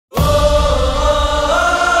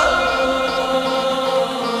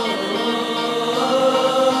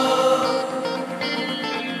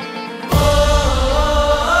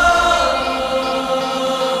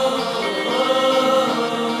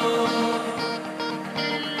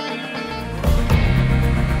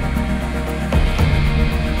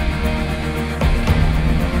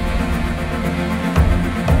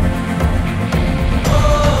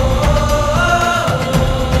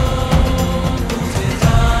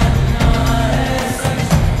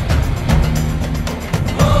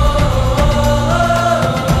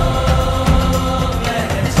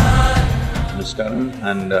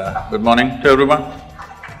and good morning to everyone.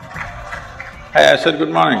 Hey, I said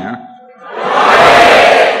good morning, huh?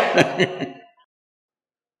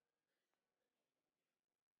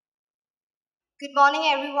 Good morning,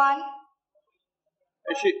 everyone.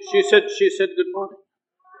 She said good morning.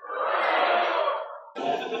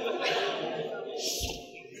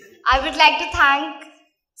 I would like to thank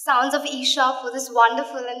Sounds of Isha for this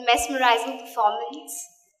wonderful and mesmerizing performance.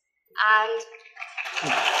 And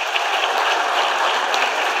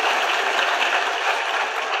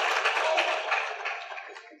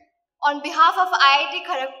on behalf of IIT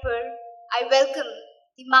Kharagpur, I welcome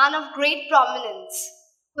the man of great prominence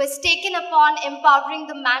who has taken upon empowering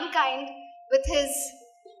the mankind with his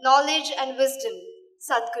knowledge and wisdom,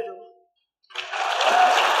 Sadhguru.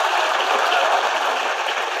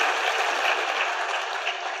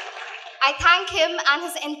 I thank him and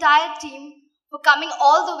his entire team for coming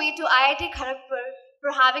all the way to IIT Kharagpur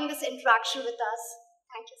for having this interaction with us.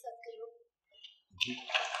 Thank you, Sadhguru.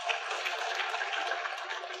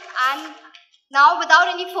 And now, without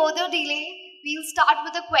any further delay, we'll start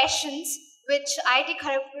with the questions which IIT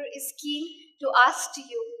Kharagpur is keen to ask to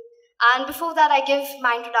you. And before that, I give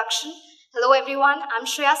my introduction. Hello, everyone. I'm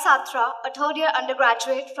Shreya Satra, a third-year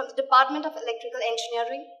undergraduate from the Department of Electrical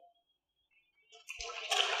Engineering.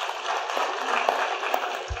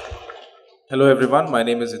 Hello everyone, my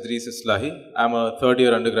name is Idris Islahi. I'm a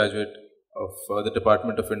third-year undergraduate of the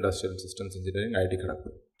Department of Industrial and Systems Engineering, IIT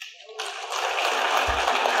Kharagpur.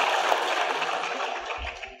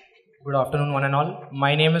 Good afternoon, one and all.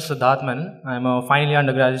 My name is Siddharth Menon. I'm a final year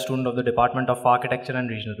undergraduate student of the Department of Architecture and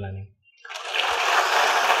Regional Planning.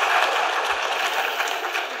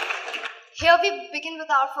 Here we begin with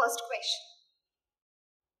our first question.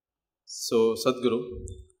 So, Sadhguru,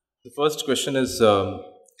 the first question is,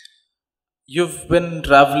 you've been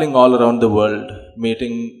traveling all around the world,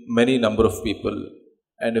 meeting many number of people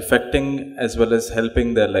and affecting as well as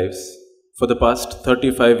helping their lives for the past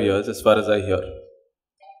 35 years as far as I hear.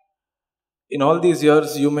 In all these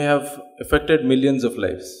years, you may have affected millions of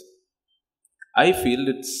lives. I feel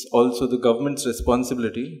it's also the government's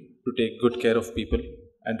responsibility to take good care of people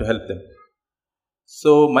and to help them.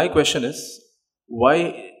 So my question is,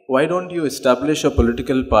 why don't you establish a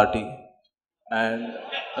political party and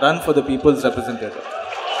run for the people's representative?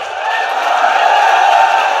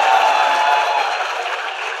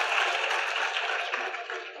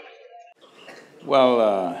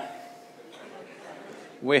 Well,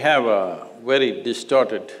 we have a very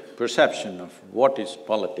distorted perception of what is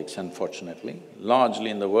politics, unfortunately, largely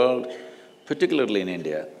in the world, particularly in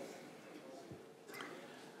India.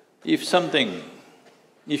 If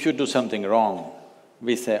you do something wrong,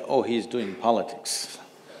 we say, oh, he's doing politics.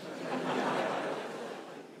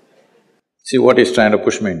 See what he's trying to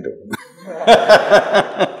push me into.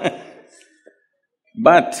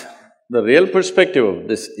 But the real perspective of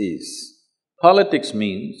this is, politics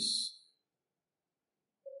means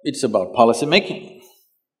it's about policy making.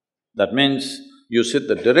 That means you set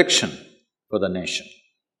the direction for the nation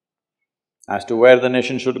as to where the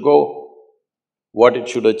nation should go, what it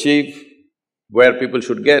should achieve, where people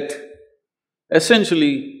should get,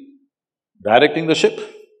 essentially directing the ship.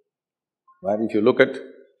 Well, if you look at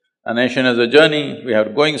a nation as a journey, we are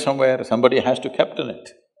going somewhere, somebody has to captain it.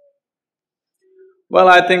 Well,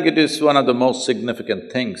 I think it is one of the most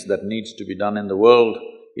significant things that needs to be done in the world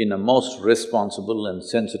in a most responsible and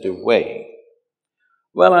sensitive way.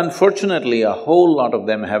 Well, unfortunately, a whole lot of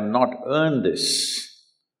them have not earned this.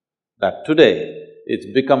 That today, it's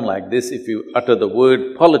become like this, if you utter the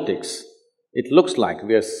word politics, it looks like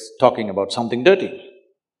we are talking about something dirty.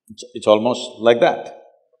 It's almost like that.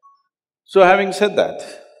 So having said that,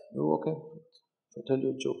 you okay? If I tell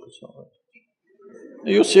you a joke, it's all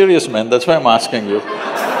right. You're serious, man, that's why I'm asking you.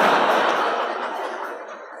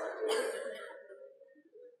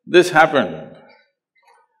 This happened.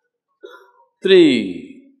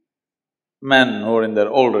 3 men who are in their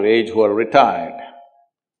older age who are retired.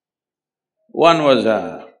 One was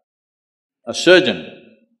a surgeon,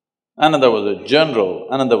 another was a general,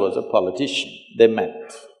 another was a politician. They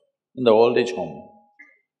met in the old age home.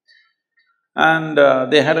 And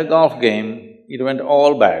they had a golf game, it went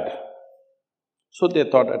all bad. So they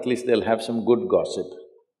thought at least they'll have some good gossip.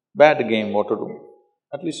 Bad game, what to do?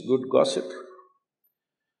 At least good gossip.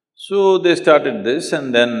 So they started this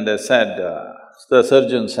and then they said, the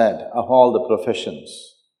surgeon said, of all the professions,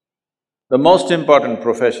 the most important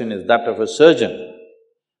profession is that of a surgeon,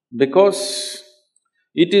 because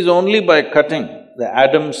it is only by cutting the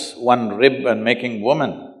Adam's one rib and making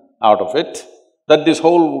woman out of it that this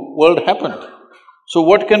whole world happened. So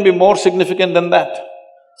what can be more significant than that?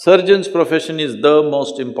 Surgeon's profession is the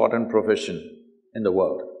most important profession in the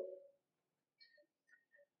world.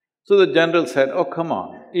 So the general said, oh, come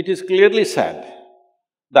on, it is clearly said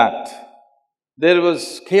that there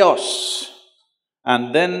was chaos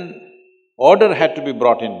and then order had to be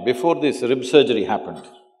brought in before this rib surgery happened.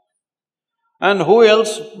 And who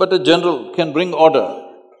else but a general can bring order?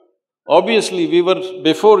 Obviously, we were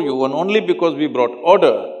before you and only because we brought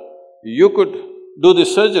order, you could do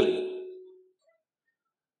this surgery.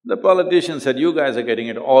 The politician said, you guys are getting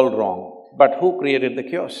it all wrong, but who created the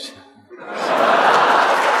chaos?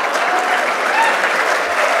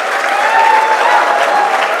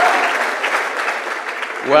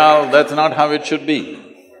 Well, that's not how it should be.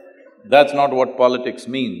 That's not what politics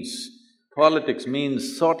means. Politics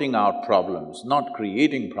means sorting out problems, not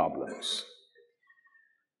creating problems.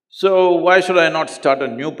 So, why should I not start a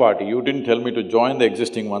new party? You didn't tell me to join the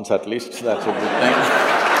existing ones at least, that's a good thing.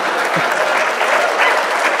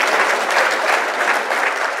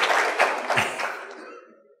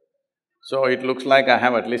 So, it looks like I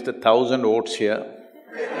have at least 1,000 votes here.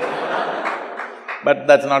 But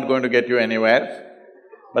that's not going to get you anywhere.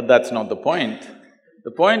 But that's not the point.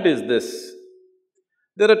 The point is this,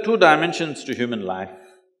 there are two dimensions to human life.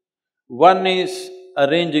 One is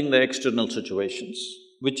arranging the external situations,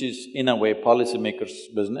 which is in a way policymakers'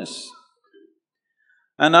 business.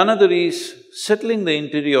 And another is settling the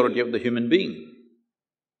interiority of the human being.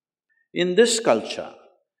 In this culture,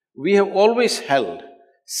 we have always held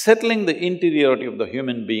settling the interiority of the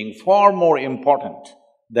human being far more important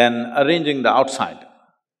than arranging the outside.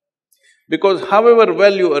 Because however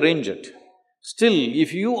well you arrange it, still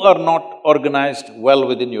if you are not organized well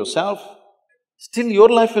within yourself, still your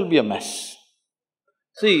life will be a mess.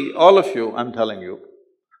 See, all of you, I'm telling you,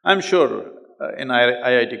 I'm sure in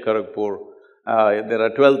IIT Kharagpur, there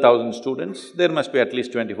are 12,000 students, there must be at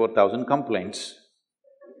least 24,000 complaints.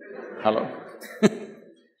 Hello?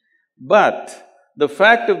 But the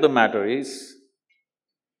fact of the matter is,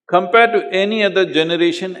 compared to any other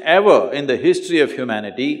generation ever in the history of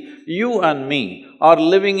humanity, you and me are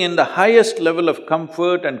living in the highest level of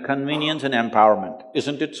comfort and convenience and empowerment,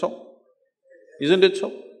 isn't it so? Isn't it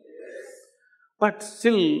so? But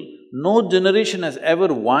still, no generation has ever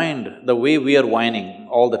whined the way we are whining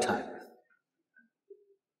all the time.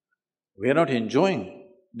 We are not enjoying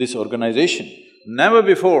this organization. Never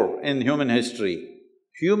before in human history,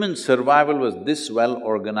 human survival was this well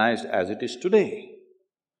organized as it is today.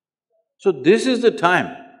 So this is the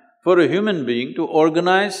time for a human being to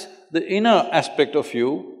organize the inner aspect of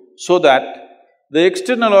you so that the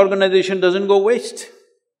external organization doesn't go waste.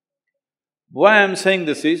 Why I'm saying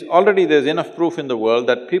this is, already there's enough proof in the world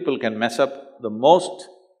that people can mess up the most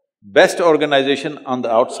best organization on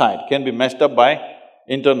the outside can be messed up by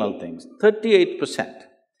internal things.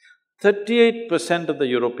 38% of the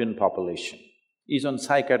European population is on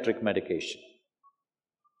psychiatric medication.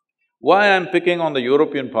 Why I'm picking on the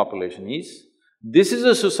European population is, this is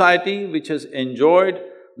a society which has enjoyed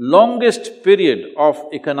longest period of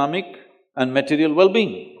economic and material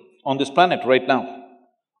well-being on this planet right now.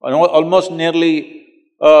 Almost nearly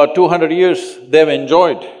 200 years they've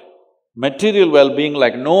enjoyed material well-being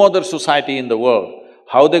like no other society in the world.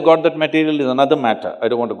 How they got that material is another matter, I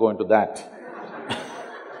don't want to go into that.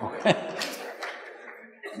 Okay?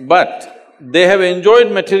 But they have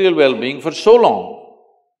enjoyed material well-being for so long,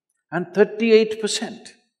 and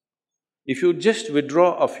 38%. If you just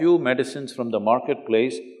withdraw a few medicines from the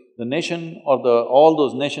marketplace, the nation or all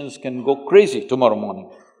those nations can go crazy tomorrow morning.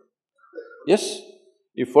 Yes?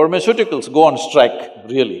 If pharmaceuticals go on strike,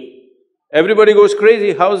 really, everybody goes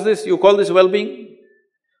crazy, how's this? You call this well-being?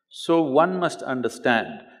 So one must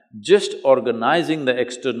understand, just organizing the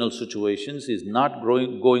external situations is not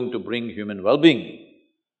going to bring human well-being.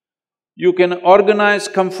 You can organize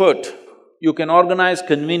comfort, you can organize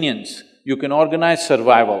convenience, you can organize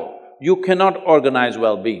survival, you cannot organize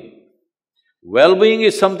well-being. Well-being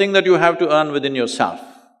is something that you have to earn within yourself.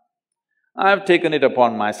 I've taken it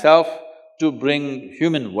upon myself to bring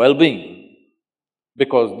human well-being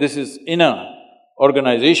because this is inner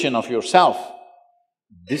organization of yourself.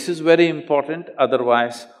 This is very important,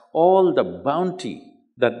 otherwise all the bounty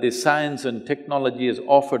that the science and technology has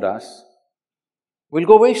offered us will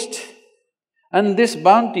go waste. And this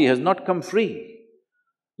bounty has not come free.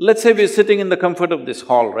 Let's say we're sitting in the comfort of this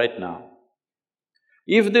hall right now.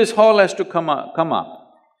 If this hall has to come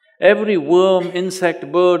up, every worm,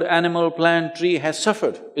 insect, bird, animal, plant, tree has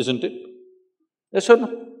suffered, isn't it? Yes or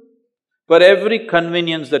no? For every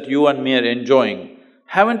convenience that you and me are enjoying,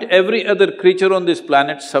 haven't every other creature on this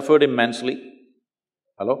planet suffered immensely?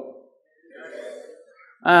 Hello?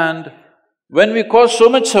 And when we cause so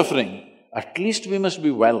much suffering, at least we must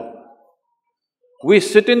be well. We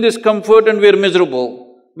sit in this comfort and we're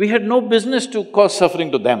miserable. We had no business to cause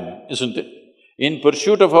suffering to them, isn't it? In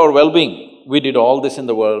pursuit of our well-being, we did all this in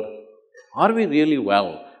the world. Are we really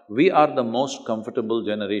well? We are the most comfortable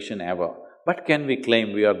generation ever. But can we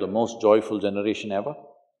claim we are the most joyful generation ever?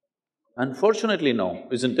 Unfortunately, no,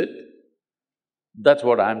 isn't it? That's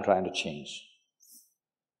what I'm trying to change.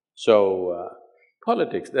 So,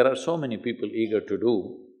 politics, there are so many people eager to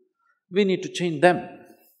do, we need to change them.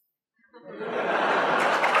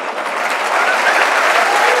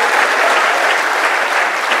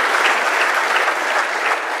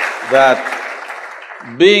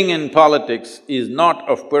 That being in politics is not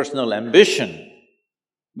of personal ambition,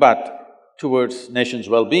 but towards nation's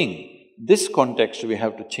well-being. This context we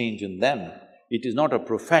have to change in them. It is not a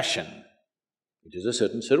profession, it is a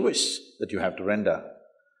certain service that you have to render.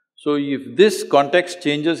 So if this context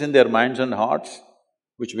changes in their minds and hearts,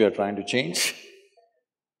 which we are trying to change,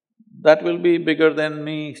 that will be bigger than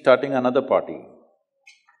me starting another party.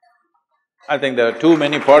 I think there are too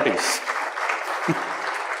many parties.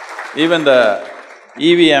 Even the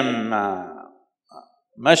EVM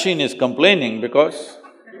machine is complaining because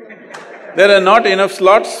there are not enough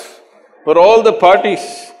slots for all the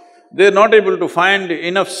parties. They're not able to find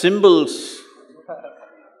enough symbols.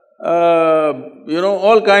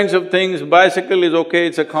 All kinds of things. Bicycle is okay,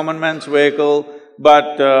 it's a common man's vehicle,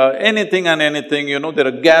 but anything and anything, there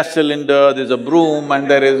are gas cylinder, there's a broom and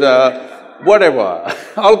there is a whatever,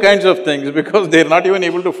 all kinds of things, because they're not even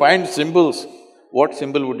able to find symbols. What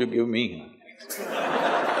symbol would you give me?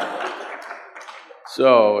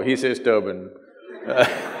 So, he says turban.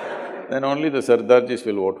 Then only the Sardarjis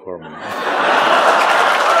will vote for me.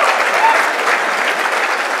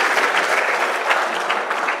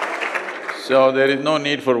 So, there is no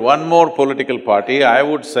need for one more political party. I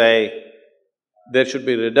would say there should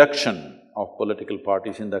be reduction of political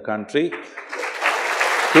parties in the country.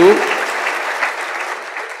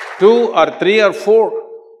 Two or three or four,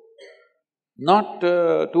 not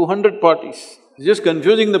 200 parties. It's just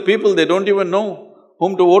confusing the people, they don't even know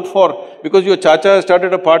whom to vote for. Because your chacha has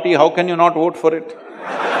started a party, how can you not vote for it?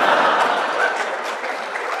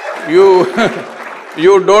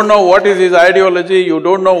 You don't know what is his ideology, you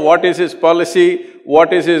don't know what is his policy,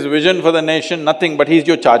 what is his vision for the nation, nothing, but he's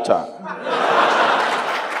your chacha.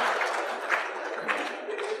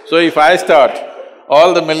 So if I start,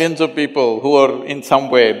 all the millions of people who are in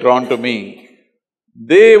some way drawn to me,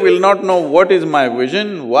 they will not know what is my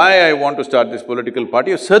vision, why I want to start this political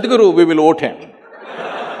party. Sadhguru, we will vote him.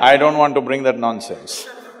 I don't want to bring that nonsense.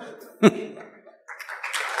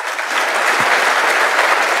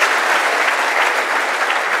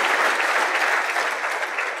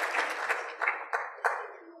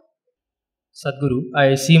 Sadhguru,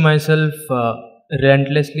 I see myself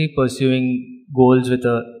relentlessly pursuing goals with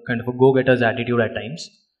a kind of a go-getter's attitude at times.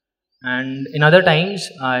 And in other times,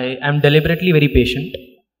 I am deliberately very patient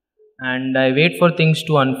and I wait for things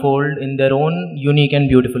to unfold in their own unique and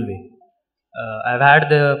beautiful way. I've had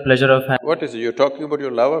the pleasure of… What is it? You're talking about your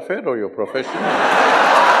love affair or your profession?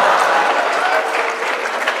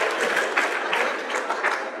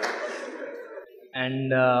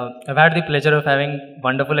 And I've had the pleasure of having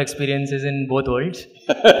wonderful experiences in both worlds.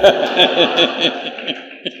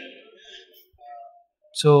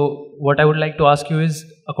 So, what I would like to ask you is,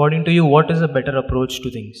 according to you, what is a better approach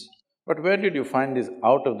to things? But where did you find this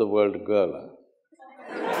out-of-the-world girl?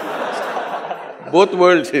 Both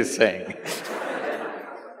worlds he's saying.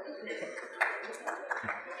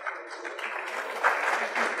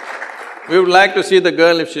 We would like to see the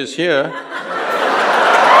girl if she's here.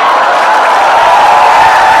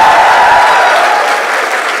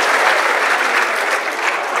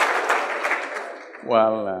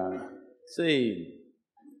 Well, see,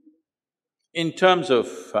 in terms of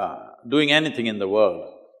doing anything in the world,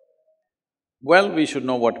 well, we should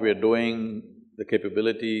know what we are doing, the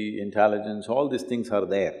capability, intelligence, all these things are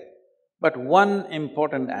there. But one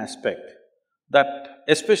important aspect that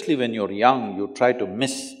especially when you're young, you try to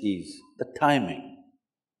miss is the timing.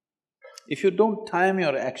 If you don't time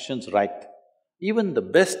your actions right, even the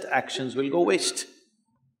best actions will go waste.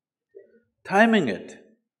 Timing it.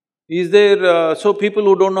 Is there… so people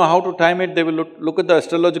who don't know how to time it, they will look at the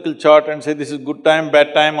astrological chart and say, this is good time,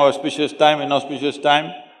 bad time, auspicious time, inauspicious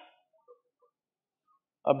time.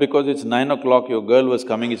 Because it's 9 o'clock, your girl was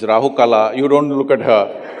coming, it's Rahu Kala, you don't look at her.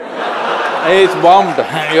 Hey, it's bombed,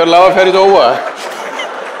 your love affair is over.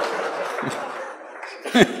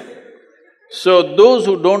 So those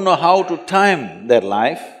who don't know how to time their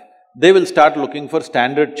life, they will start looking for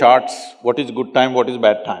standard charts, what is good time, what is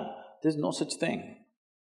bad time. There's no such thing.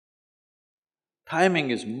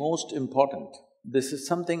 Timing is most important. This is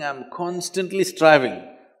something I'm constantly striving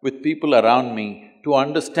with people around me to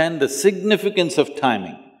understand the significance of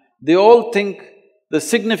timing. They all think the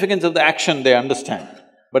significance of the action they understand,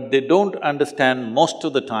 but they don't understand most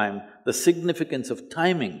of the time the significance of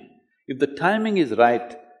timing. If the timing is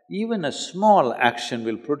right, even a small action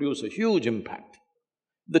will produce a huge impact.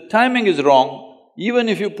 The timing is wrong, even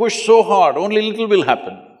if you push so hard, only little will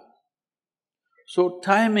happen. So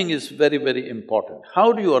timing is very, very important.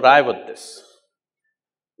 How do you arrive at this?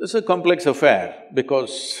 This is a complex affair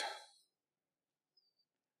because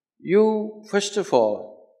you, first of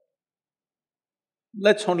all,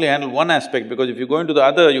 let's only handle one aspect because if you go into the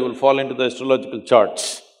other, you will fall into the astrological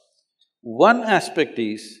charts. One aspect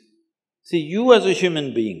is, see, you as a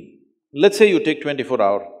human being, let's say you take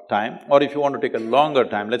 24-hour time, or if you want to take a longer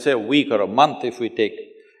time, let's say a week or a month if we take,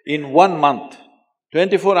 in 1 month,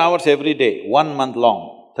 24 hours every day, 1 month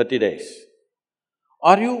long, 30 days.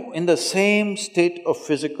 Are you in the same state of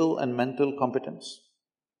physical and mental competence?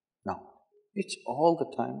 No. It's all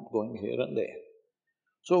the time going here and there.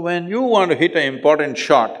 So when you want to hit an important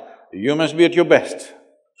shot, you must be at your best.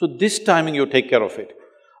 So this timing you take care of it.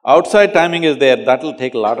 Outside timing is there, that'll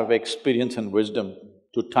take a lot of experience and wisdom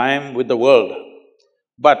to time with the world.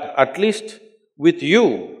 But at least with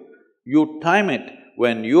you, you time it.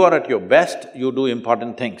 When you are at your best, you do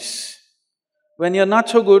important things. When you're not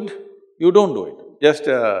so good, you don't do it. Just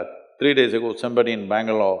 3 days ago, somebody in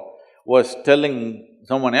Bangalore was telling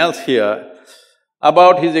someone else here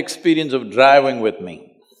about his experience of driving with me.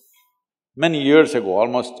 Many years ago,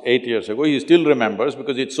 almost 8 years ago, he still remembers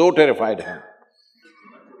because it so terrified him.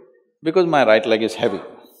 Because my right leg is heavy.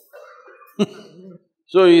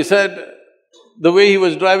 So he said, the way he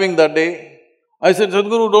was driving that day, I said,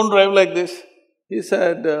 Sadhguru, don't drive like this. He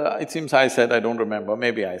said, it seems I said, I don't remember,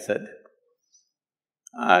 maybe I said.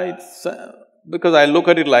 Because I look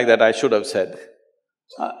at it like that, I should have said.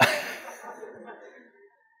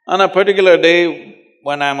 On a particular day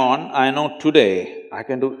when I'm on, I know today I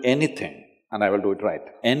can do anything and I will do it right,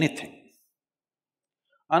 anything.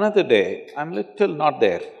 Another day, I'm little not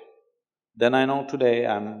there. Then I know today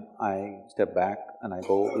I step back and I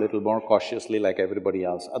go a little more cautiously like everybody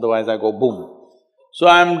else, otherwise I go boom. So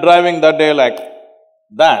I'm driving that day like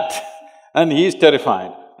that and he's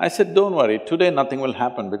terrified. I said, don't worry, today nothing will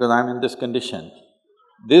happen because I'm in this condition.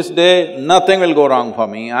 This day, nothing will go wrong for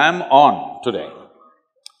me, I'm on today.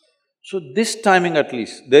 So this timing at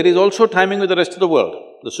least, there is also timing with the rest of the world,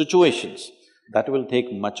 the situations. That will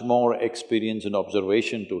take much more experience and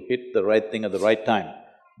observation to hit the right thing at the right time.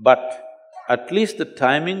 But at least the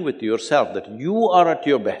timing with yourself, that you are at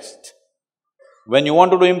your best. When you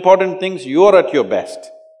want to do important things, you are at your best.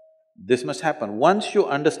 This must happen. Once you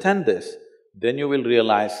understand this, then you will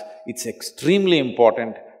realize it's extremely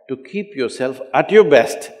important to keep yourself at your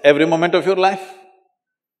best every moment of your life.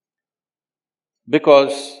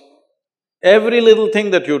 Because every little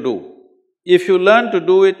thing that you do, if you learn to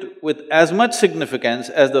do it with as much significance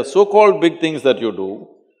as the so-called big things that you do,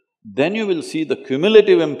 then you will see the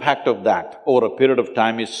cumulative impact of that over a period of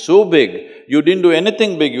time is so big, you didn't do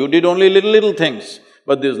anything big, you did only little things.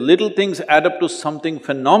 But these little things add up to something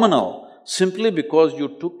phenomenal simply because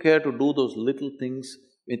you took care to do those little things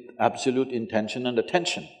with absolute intention and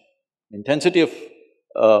attention, intensity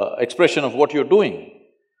of expression of what you're doing.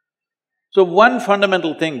 So one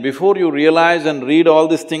fundamental thing, before you realize and read all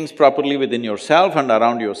these things properly within yourself and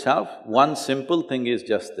around yourself, one simple thing is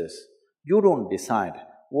just this: you don't decide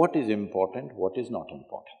what is important, what is not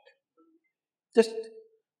important. Just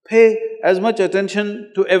pay as much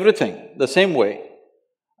attention to everything the same way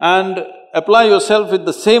and apply yourself with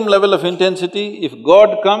the same level of intensity. If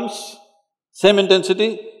God comes, same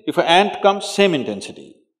intensity. If an ant comes, same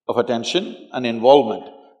intensity of attention and involvement.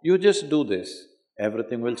 You just do this,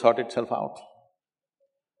 everything will sort itself out.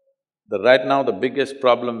 Right now, the biggest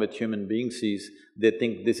problem with human beings is they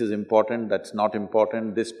think this is important, that's not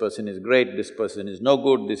important, this person is great, this person is no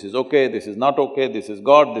good, this is okay, this is not okay, this is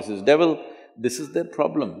God, this is devil. This is their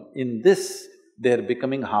problem. In this, they're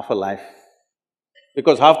becoming half a life.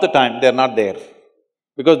 Because half the time they're not there,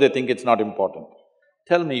 because they think it's not important.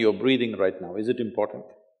 Tell me, you're breathing right now, is it important?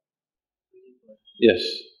 Yes.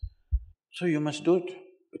 So you must do it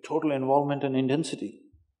with total involvement and intensity.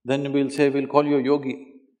 Then we'll say, we'll call you a yogi.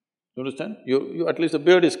 You understand? You at least the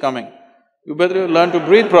beard is coming. You better learn to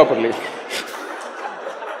breathe properly.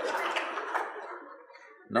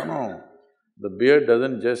 No, the beard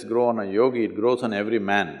doesn't just grow on a yogi, it grows on every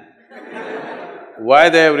man. Why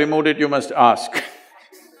they have removed it, you must ask.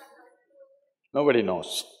 Nobody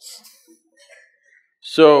knows.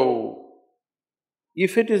 So,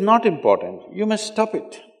 if it is not important, you must stop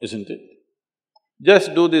it, isn't it?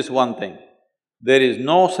 Just do this one thing. There is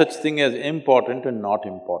no such thing as important and not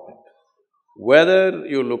important. Whether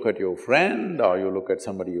you look at your friend or you look at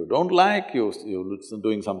somebody you don't like, you're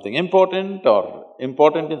doing something important or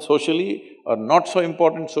important in socially or not so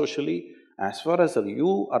important socially, as far as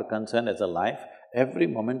you are concerned as a life, every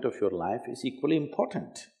moment of your life is equally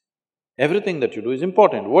important. Everything that you do is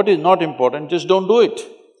important. What is not important, just don't do it.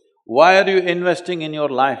 Why are you investing in your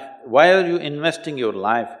life? Why are you investing your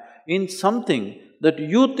life in something that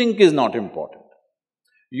you think is not important?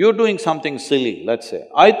 You're doing something silly, let's say.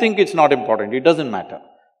 I think it's not important, it doesn't matter.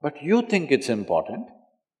 But you think it's important.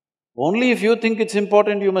 Only if you think it's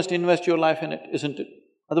important, you must invest your life in it, isn't it?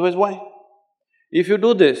 Otherwise, why? If you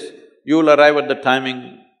do this, you will arrive at the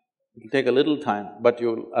timing, it'll take a little time, but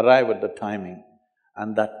you'll arrive at the timing,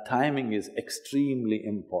 and that timing is extremely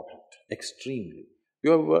important, extremely.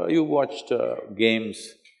 You've watched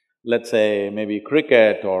games, let's say maybe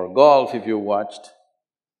cricket or golf if you watched.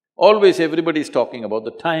 Always everybody is talking about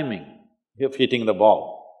the timing of hitting the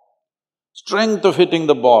ball. Strength of hitting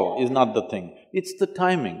the ball is not the thing, it's the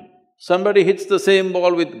timing. Somebody hits the same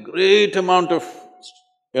ball with great amount of,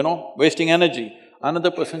 wasting energy.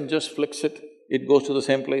 Another person just flicks it, it goes to the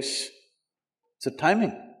same place. It's a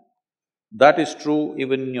timing. That is true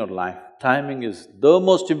even in your life. Timing is the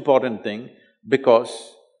most important thing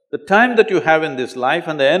because the time that you have in this life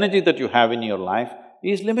and the energy that you have in your life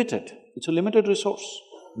is limited. It's a limited resource.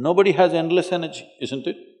 Nobody has endless energy, isn't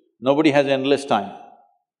it? Nobody has endless time.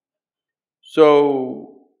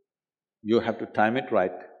 So, you have to time it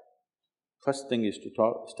right. First thing is to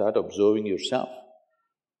start observing yourself.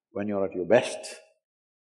 When you're at your best,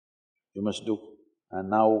 you must do. And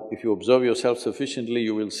now, if you observe yourself sufficiently,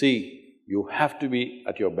 you will see you have to be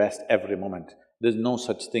at your best every moment. There's no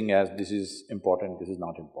such thing as this is important, this is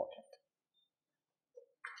not important.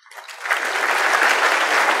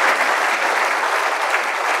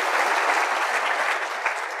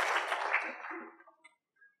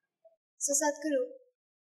 So Sadhguru,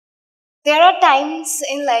 there are times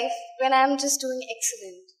in life when I am just doing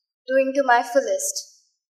excellent, doing to my fullest.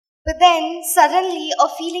 But then suddenly a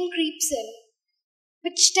feeling creeps in,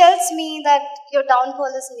 which tells me that your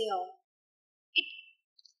downfall is near. It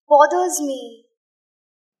bothers me.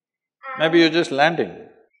 Maybe you're just landing.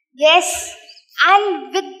 Yes,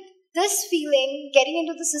 and with this feeling getting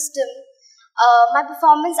into the system, my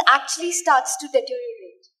performance actually starts to deteriorate.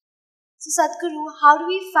 So Sadhguru, how do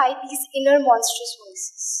we fight these inner monstrous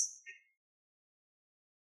voices?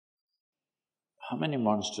 How many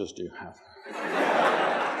monsters do you have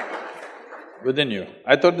within you?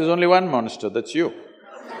 I thought there's only one monster, that's you.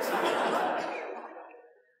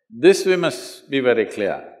 This we must be very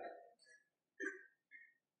clear.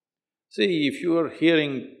 See, if you are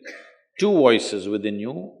hearing two voices within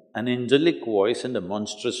you, an angelic voice and a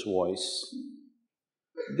monstrous voice,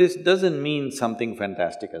 this doesn't mean something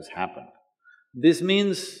fantastic has happened. This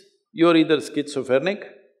means you're either schizophrenic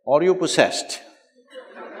or you're possessed.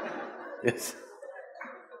 Yes.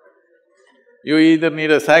 You either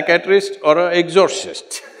need a psychiatrist or an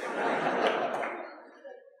exorcist.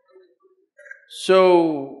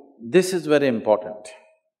 So, this is very important.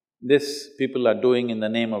 This people are doing in the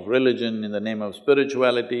name of religion, in the name of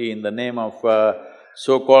spirituality, in the name of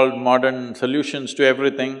so-called modern solutions to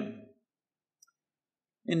everything.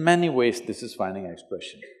 In many ways, this is finding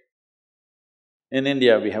expression. In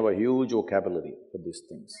India, we have a huge vocabulary for these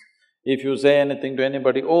things. If you say anything to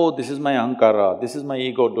anybody, oh, this is my ahankara, this is my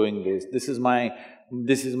ego doing this is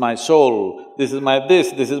my soul, this is my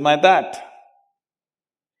this is my that.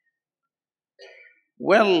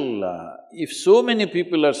 Well, if so many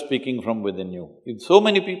people are speaking from within you, if so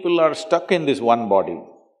many people are stuck in this one body,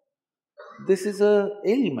 this is a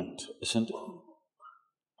ailment, isn't it?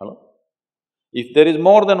 Hello? If there is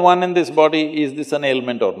more than one in this body, is this an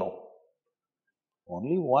ailment or no?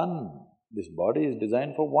 Only one. This body is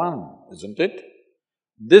designed for one, isn't it?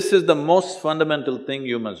 This is the most fundamental thing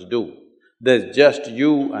you must do. There's just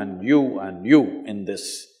you and you and you in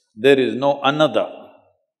this. There is no another.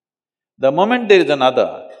 The moment there is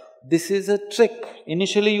another, this is a trick.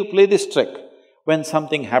 Initially you play this trick. When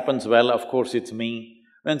something happens well, of course it's me.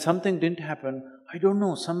 When something didn't happen, I don't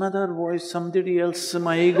know, some other voice, somebody else,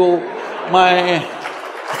 my ego, my…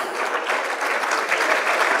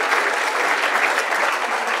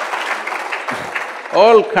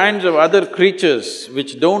 all kinds of other creatures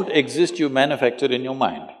which don't exist you manufacture in your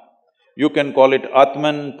mind. You can call it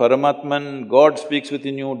Atman, Paramatman, God speaks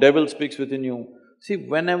within you, devil speaks within you. See,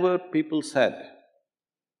 whenever people said,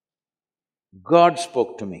 God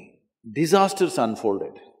spoke to me, disasters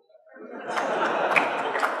unfolded.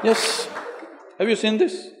 Yes, have you seen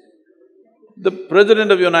this? The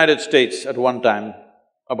President of the United States at one time,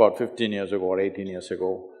 about 15 years ago or 18 years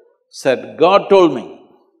ago, said, God told me,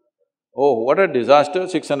 oh, what a disaster,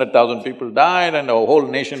 600,000 people died and a whole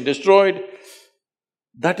nation destroyed.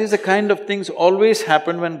 That is the kind of things always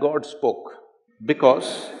happen when God spoke.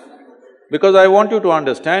 Because I want you to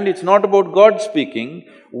understand, it's not about God speaking.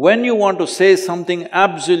 When you want to say something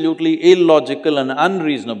absolutely illogical and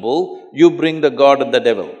unreasonable, you bring the God and the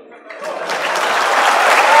devil.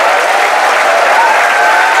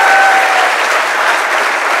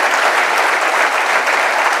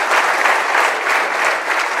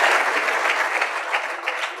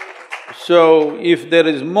 So, if there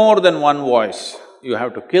is more than one voice, you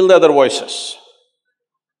have to kill the other voices.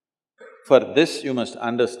 For this, you must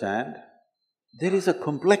understand, there is a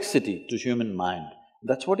complexity to human mind.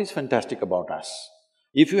 That's what is fantastic about us.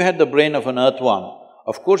 If you had the brain of an earthworm,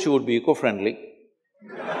 of course you would be eco-friendly,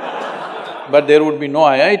 but there would be no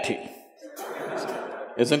IIT,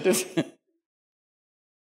 isn't it?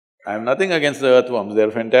 I have nothing against the earthworms,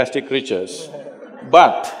 they're fantastic creatures,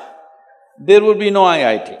 but there would be no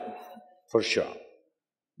IIT, for sure.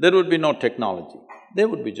 There would be no technology, they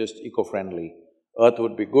would be just eco-friendly, earth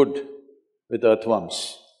would be good with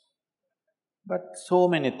earthworms. But so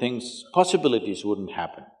many things, possibilities wouldn't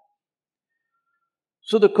happen.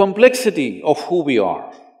 So the complexity of who we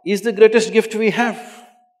are is the greatest gift we have,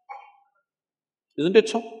 isn't it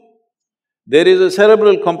so? There is a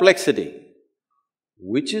cerebral complexity,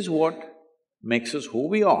 which is what makes us who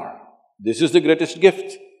we are. This is the greatest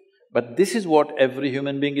gift. But this is what every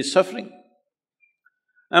human being is suffering.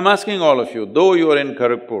 I'm asking all of you, though you are in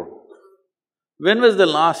Kharagpur, when was the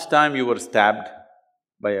last time you were stabbed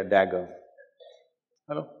by a dagger?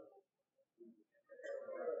 Hello?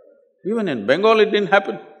 Even in Bengal it didn't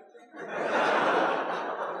happen.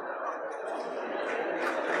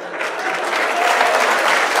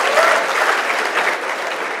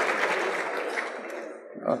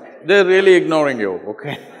 They're really ignoring you,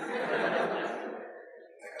 okay?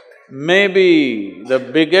 Maybe the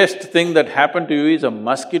biggest thing that happened to you is a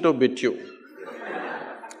mosquito bit you.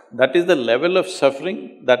 That is the level of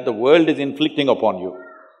suffering that the world is inflicting upon you.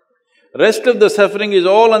 Rest of the suffering is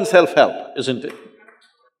all on self-help, isn't it?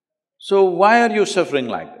 So why are you suffering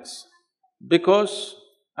like this? Because…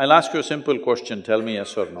 I'll ask you a simple question, tell me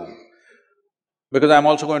yes or no. Because I'm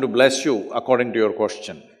also going to bless you according to your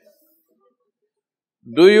question.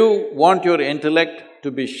 Do you want your intellect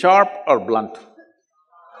to be sharp or blunt?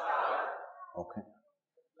 Okay.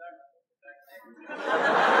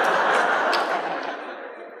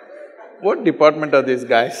 What department are these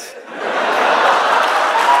guys?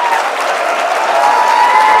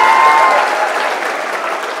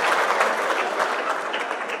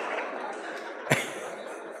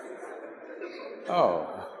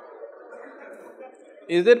 Oh.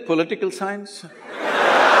 Is it political science?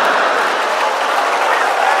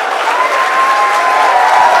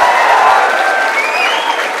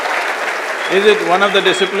 Is it one of the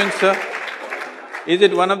disciplines, sir? Is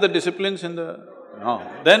it one of the disciplines in the… No,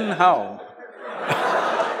 then how?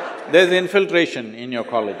 There's infiltration in your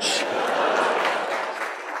college.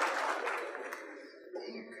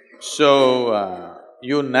 So,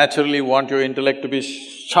 you naturally want your intellect to be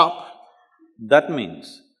sharp. That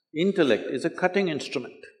means intellect is a cutting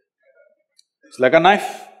instrument. It's like a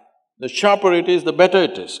knife. The sharper it is, the better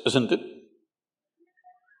it is, isn't it?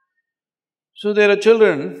 So there are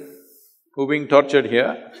children who are being tortured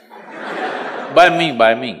here by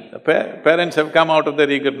me. The parents have come out of their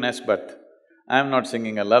eagerness, but I'm not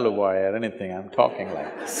singing a lullaby or anything, I'm talking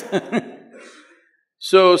like this.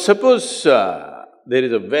 So suppose there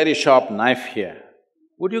is a very sharp knife here,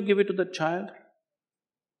 would you give it to the child?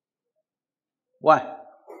 Why?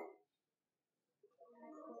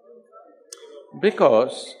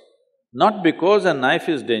 Not because a knife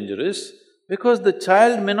is dangerous, because the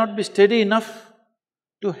child may not be steady enough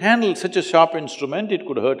to handle such a sharp instrument, it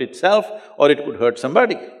could hurt itself or it could hurt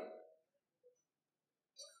somebody.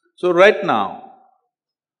 So right now,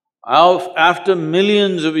 after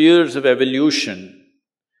millions of years of evolution,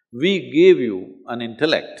 we gave you an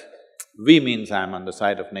intellect. We means I'm on the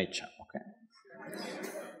side of nature, okay?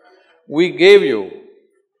 We gave you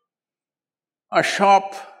a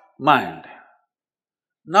sharp mind.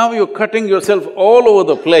 Now you're cutting yourself all over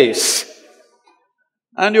the place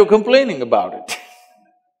and you're complaining about it.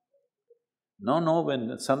 No,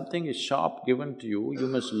 when something is sharp given to you, you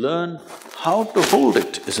must learn how to hold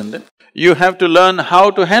it, isn't it? You have to learn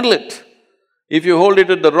how to handle it. If you hold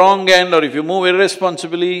it at the wrong end or if you move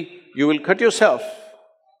irresponsibly, you will cut yourself.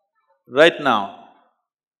 Right now,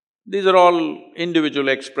 these are all individual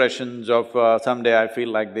expressions of someday I feel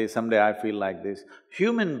like this, someday I feel like this.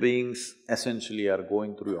 Human beings essentially are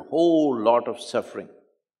going through a whole lot of suffering.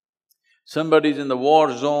 somebody is in the war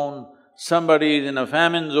zone, somebody is in a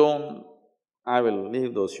famine zone, I will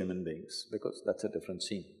leave those human beings because that's a different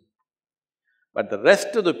scene. But the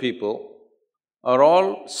rest of the people are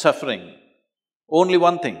all suffering only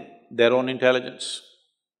one thing, their own intelligence.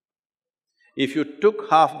 If you took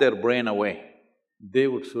half their brain away, they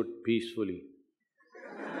would sit peacefully.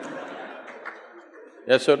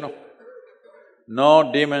 Yes or no?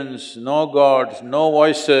 No demons, no gods, no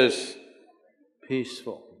voices,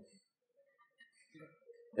 peaceful.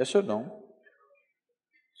 Yes or no?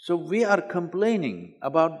 So we are complaining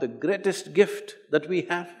about the greatest gift that we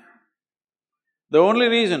have. The only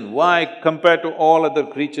reason why compared to all other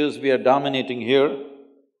creatures we are dominating here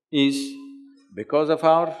is because of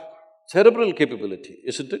our cerebral capability,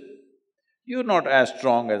 isn't it? You're not as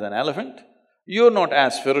strong as an elephant, you're not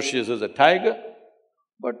as ferocious as a tiger,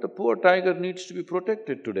 but the poor tiger needs to be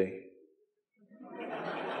protected today.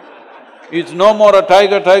 It's no more a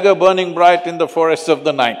tiger burning bright in the forests of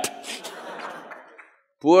the night.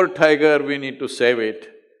 Poor tiger, we need to save it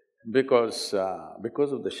because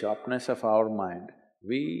of the sharpness of our mind,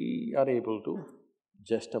 we are able to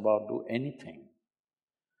just about do anything.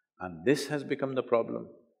 And this has become the problem.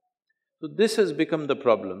 So this has become the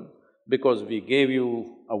problem because we gave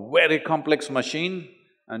you a very complex machine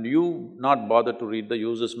and you not bother to read the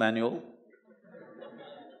user's manual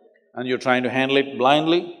and you're trying to handle it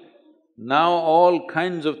blindly. Now all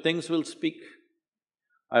kinds of things will speak.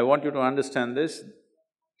 I want you to understand this.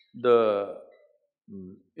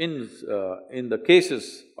 In the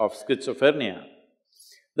cases of schizophrenia,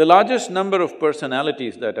 the largest number of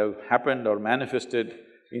personalities that have happened or manifested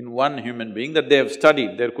in one human being that they have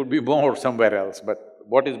studied, there could be more somewhere else, but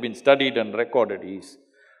what has been studied and recorded is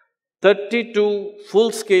 32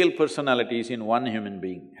 full-scale personalities in one human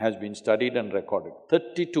being has been studied and recorded,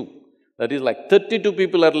 32. That is like 32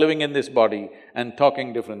 people are living in this body and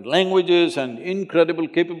talking different languages and incredible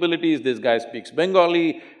capabilities. This guy speaks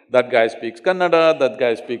Bengali, that guy speaks Kannada, that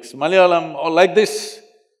guy speaks Malayalam, or like this.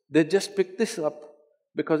 They just pick this up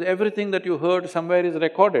because everything that you heard somewhere is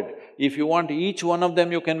recorded. If you want each one of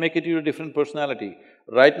them, you can make it your different personality.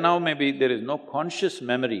 Right now, maybe there is no conscious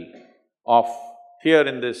memory of… Here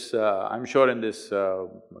in this… I'm sure in this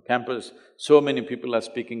campus, so many people are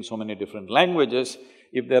speaking so many different languages.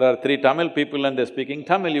 If there are 3 Tamil people and they're speaking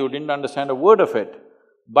Tamil, you didn't understand a word of it,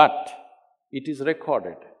 but it is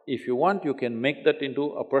recorded. If you want, you can make that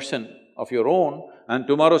into a person of your own and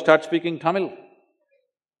tomorrow start speaking Tamil.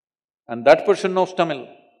 And that person knows Tamil.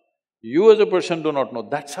 You as a person do not know.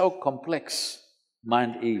 That's how complex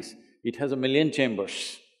mind is. It has a million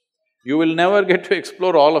chambers. You will never get to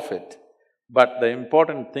explore all of it. But the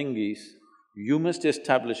important thing is, you must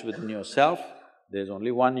establish within yourself, there's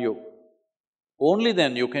only one you. Only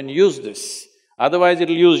then you can use this, otherwise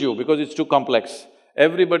it'll use you because it's too complex.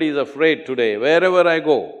 Everybody is afraid today, wherever I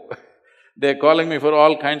go they're calling me for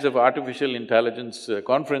all kinds of artificial intelligence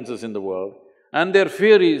conferences in the world, and their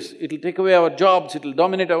fear is, it'll take away our jobs, it'll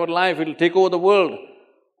dominate our life, it'll take over the world.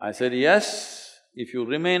 I said, yes, if you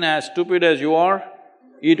remain as stupid as you are,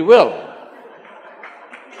 it will.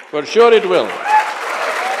 For sure it will.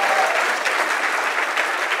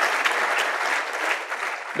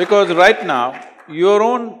 Because right now, your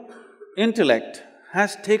own intellect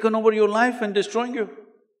has taken over your life and destroying you,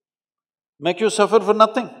 make you suffer for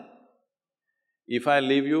nothing. If I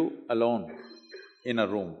leave you alone in a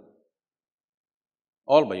room,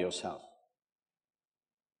 all by yourself,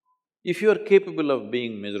 if you are capable of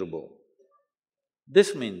being miserable,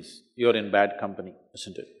 this means you're in bad company,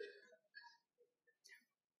 isn't it?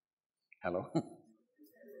 Hello?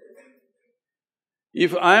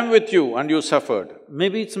 If I'm with you and you suffered,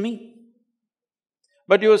 maybe it's me.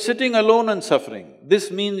 But you're sitting alone and suffering,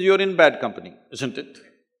 this means you're in bad company, isn't it?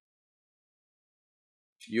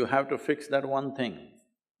 You have to fix that one thing,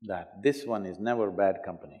 that this one is never bad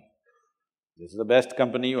company. This is the best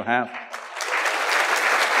company you have.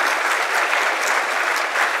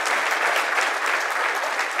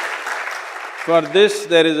 For this,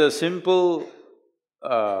 there is a simple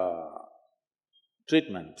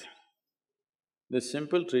treatment. This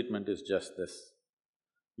simple treatment is just this.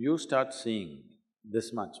 You start seeing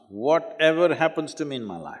this much, whatever happens to me in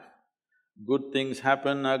my life, good things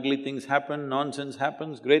happen, ugly things happen, nonsense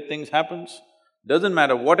happens, great things happens, doesn't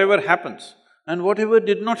matter, whatever happens and whatever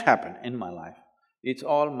did not happen in my life, it's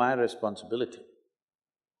all my responsibility.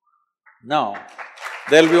 Now,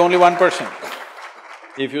 there'll be only one person.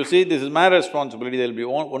 If you see this is my responsibility, there'll be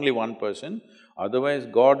only one person. Otherwise,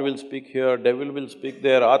 God will speak here, devil will speak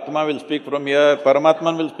there, Atma will speak from here,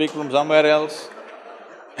 Paramatman will speak from somewhere else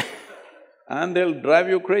and they'll drive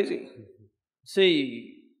you crazy.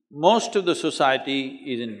 See, most of the society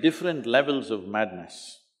is in different levels of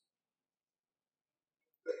madness.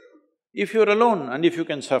 If you're alone and if you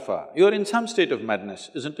can suffer, you're in some state of madness,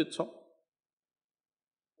 isn't it so?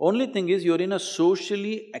 Only thing is, you're in a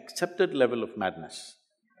socially accepted level of madness.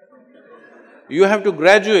 You have to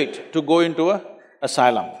graduate to go into a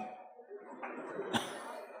asylum.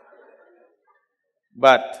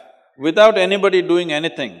 But without anybody doing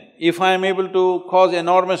anything, if I am able to cause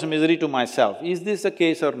enormous misery to myself, is this the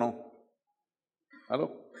case or no?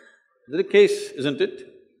 Hello? This is the case, isn't it?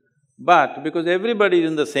 But because everybody is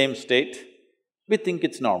in the same state, we think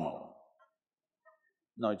it's normal.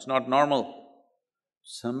 No, it's not normal.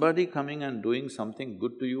 Somebody coming and doing something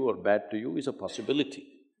good to you or bad to you is a possibility.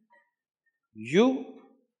 You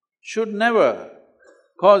should never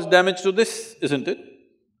cause damage to this, isn't it?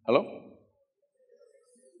 Hello?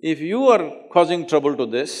 If you are causing trouble to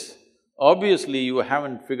this, obviously you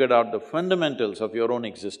haven't figured out the fundamentals of your own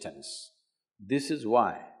existence. This is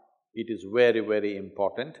why it is very, very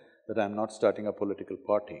important that I'm not starting a political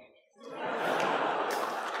party.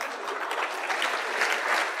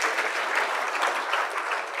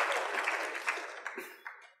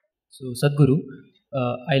 So, Sadhguru,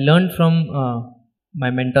 I learned from my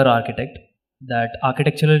mentor architect that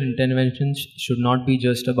architectural interventions should not be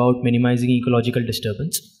just about minimizing ecological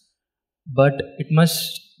disturbance, but it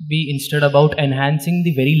must be instead about enhancing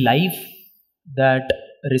the very life that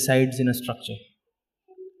resides in a structure.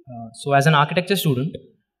 So, as an architecture student,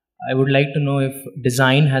 I would like to know if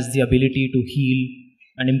design has the ability to heal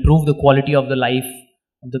and improve the quality of the life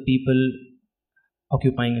of the people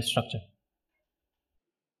occupying a structure.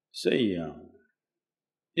 See,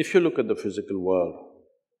 if you look at the physical world,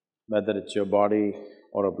 whether it's your body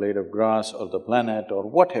or a blade of grass or the planet or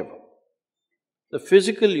whatever, the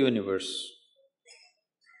physical universe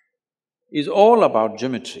is all about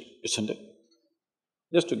geometry, isn't it?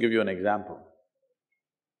 Just to give you an example.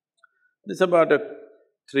 It's about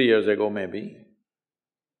 3 years ago maybe,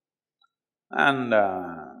 and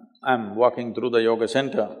I'm walking through the yoga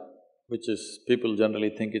center, which is… people generally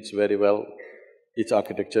think it's very well, its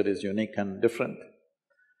architecture is unique and different.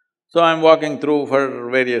 So I'm walking through for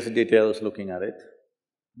various details, looking at it.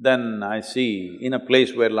 Then I see, in a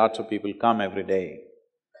place where lots of people come every day,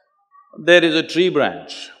 there is a tree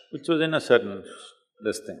branch which was in a certain…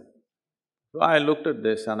 this thing. So I looked at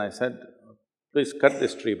this and I said, please cut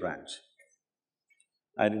this tree branch.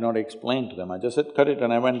 I did not explain to them, I just said, cut it,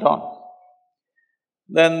 and I went on.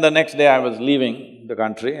 Then the next day I was leaving the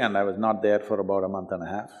country and I was not there for about a month and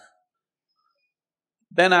a half.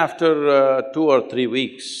 Then after 2 or 3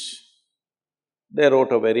 weeks, they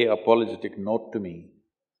wrote a very apologetic note to me,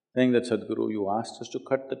 saying that, Sadhguru, you asked us to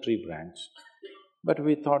cut the tree branch, but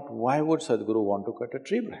we thought, why would Sadhguru want to cut a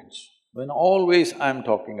tree branch? When always I'm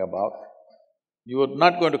talking about, you are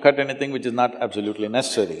not going to cut anything which is not absolutely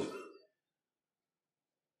necessary.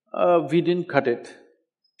 We didn't cut it,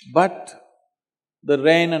 but the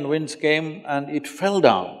rain and winds came and it fell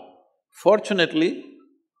down. Fortunately,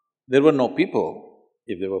 there were no people.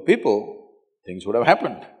 If there were people, things would have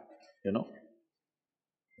happened, you know.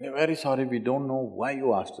 We're very sorry, we don't know why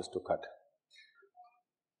you asked us to cut.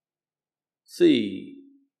 See,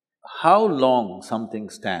 how long something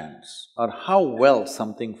stands or how well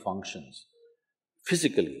something functions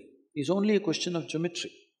physically is only a question of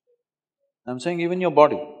geometry. I'm saying even your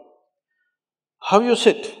body. How you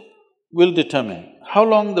sit will determine how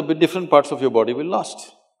long the different parts of your body will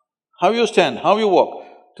last. How you stand, how you walk.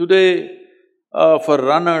 Today, for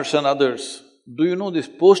runners and others, do you know this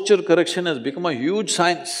posture correction has become a huge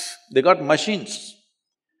science? They got machines.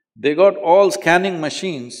 They got all scanning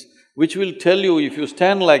machines which will tell you if you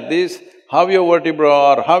stand like this, how your vertebra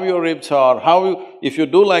are, how your ribs are, how you… if you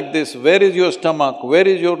do like this, where is your stomach, where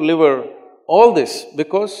is your liver, all this,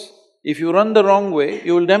 because if you run the wrong way,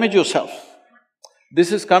 you will damage yourself.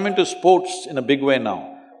 This has come into sports in a big way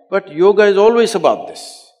now, but yoga is always about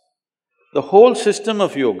this. The whole system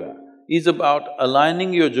of yoga is about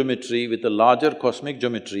aligning your geometry with a larger cosmic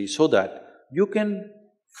geometry so that you can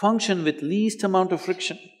function with least amount of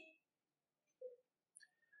friction.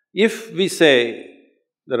 If we say,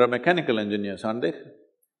 there are mechanical engineers, aren't there?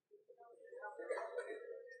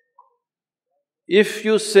 If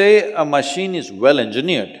you say a machine is well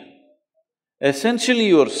engineered, essentially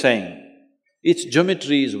you're saying its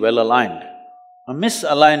geometry is well aligned. A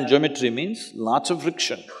misaligned geometry means lots of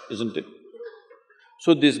friction, isn't it?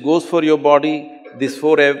 So this goes for your body, this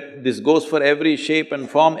goes for every shape and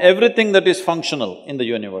form, everything that is functional in the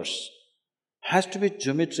universe has to be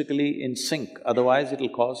geometrically in sync, otherwise it'll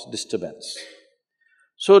cause disturbance.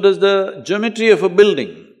 So does the geometry of a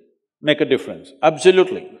building make a difference?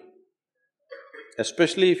 Absolutely.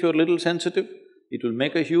 especially if you're a little sensitive, it will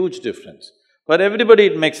make a huge difference. For everybody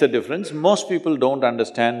it makes a difference. Most people don't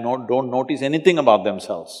understand, don't notice anything about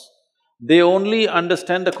themselves. They only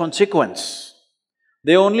understand the consequence.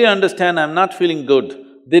 They only understand, I'm not feeling good.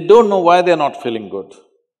 They don't know why they're not feeling good.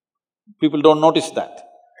 People don't notice that.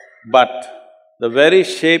 But the very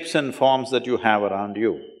shapes and forms that you have around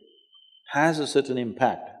you has a certain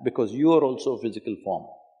impact because you are also a physical form.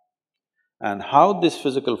 And how this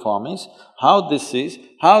physical form is, how this is,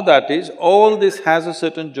 how that is, all this has a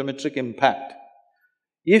certain geometric impact.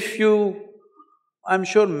 If you… I'm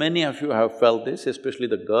sure many of you have felt this, especially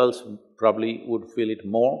the girls probably would feel it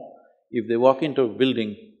more. If they walk into a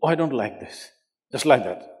building, oh, I don't like this, just like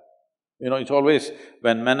that. It's always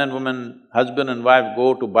when men and women, husband and wife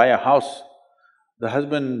go to buy a house, the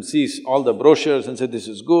husband sees all the brochures and says, this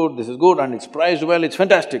is good, and it's priced well, it's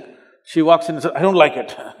fantastic. She walks in and says, I don't like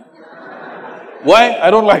it. Why?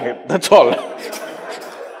 I don't like it, that's all.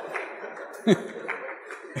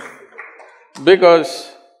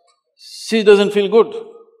 Because she doesn't feel good.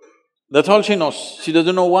 That's all she knows. She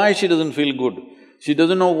doesn't know why she doesn't feel good. She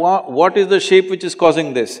doesn't know what is the shape which is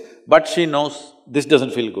causing this, but she knows this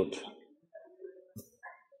doesn't feel good.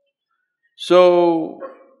 So,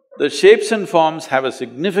 the shapes and forms have a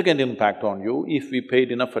significant impact on you if we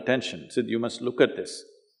paid enough attention. So, you must look at this.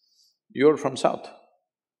 You're from South.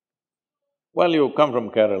 Well, you come from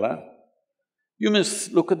Kerala. You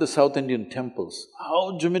must look at the South Indian temples,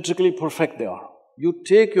 how geometrically perfect they are. You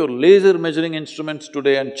take your laser measuring instruments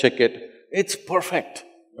today and check it, it's perfect,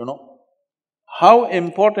 How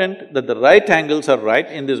important that the right angles are right,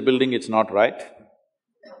 in this building it's not right.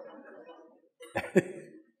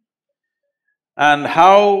 And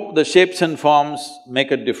how the shapes and forms make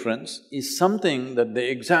a difference is something that they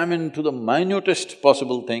examined to the minutest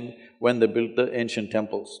possible thing when they built the ancient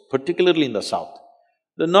temples, particularly in the south.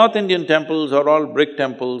 The North Indian temples are all brick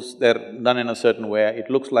temples, they're done in a certain way, it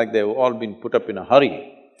looks like they've all been put up in a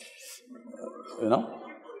hurry,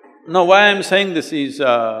 Now, why I'm saying this is,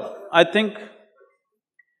 I think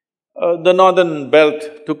the northern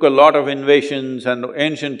belt took a lot of invasions and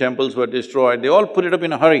ancient temples were destroyed, they all put it up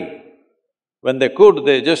in a hurry. When they could,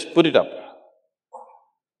 they just put it up.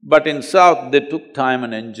 But in south, they took time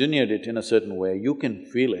and engineered it in a certain way, you can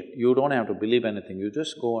feel it, you don't have to believe anything, you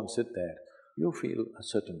just go and sit there, you feel a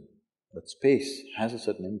certain… that space has a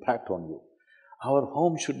certain impact on you. Our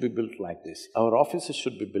home should be built like this, our offices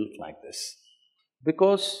should be built like this.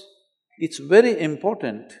 Because it's very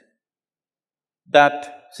important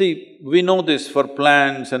that… see, we know this for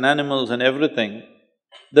plants and animals and everything,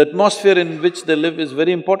 the atmosphere in which they live is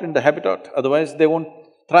very important, the habitat, otherwise they won't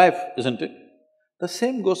thrive, isn't it? The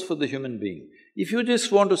same goes for the human being. If you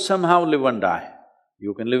just want to somehow live and die,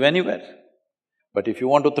 you can live anywhere. But if you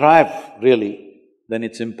want to thrive, really, then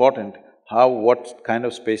it's important what kind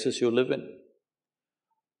of spaces you live in.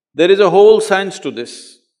 There is a whole science to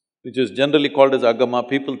this, which is generally called as agama.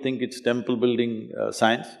 People think it's temple building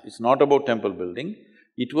science. It's not about temple building.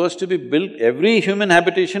 It was to be built… every human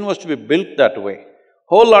habitation was to be built that way.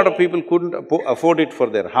 Whole lot of people couldn't afford it for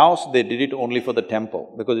their house, they did it only for the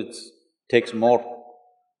temple because it takes more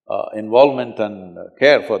involvement and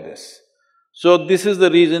care for this. So this is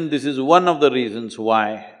the reason, this is one of the reasons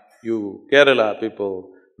why you Kerala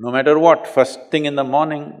people, no matter what, first thing in the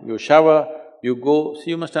morning, you shower, you go… so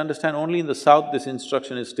you must understand, only in the south this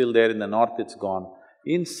instruction is still there, in the north it's gone.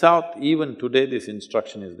 In south, even today this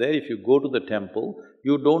instruction is there, if you go to the temple,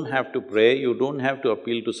 you don't have to pray, you don't have to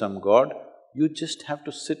appeal to some god, you just have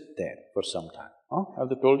to sit there for some time. Have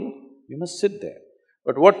they told you? You must sit there.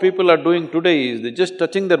 But what people are doing today is they're just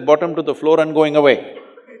touching their bottom to the floor and going away.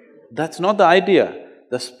 That's not the idea.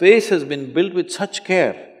 The space has been built with such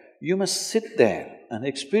care, you must sit there and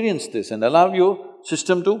experience this and allow your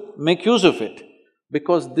system to make use of it,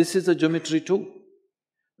 because this is a geometry too.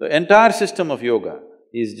 The entire system of yoga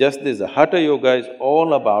is just this. The Hatha Yoga is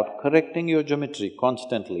all about correcting your geometry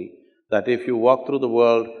constantly, that if you walk through the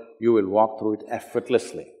world, you will walk through it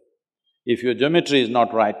effortlessly. If your geometry is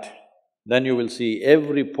not right, then you will see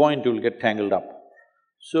every point you will get tangled up.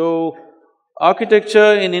 So,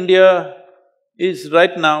 architecture in India is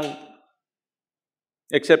right now,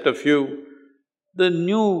 except a few, the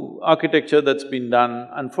new architecture that's been done,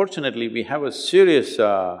 unfortunately we have a serious,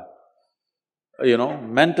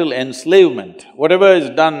 mental enslavement. Whatever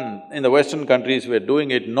is done in the Western countries, we're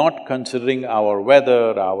doing it not considering our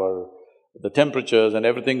weather, the temperatures and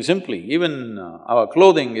everything simply. Even our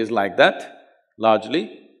clothing is like that,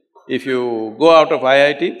 largely. If you go out of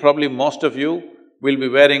IIT, probably most of you will be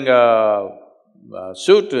wearing a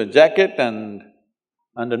suit, a jacket and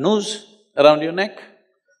a noose around your neck.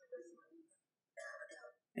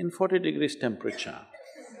 in 40 degrees temperature.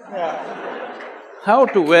 How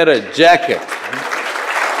to wear a jacket?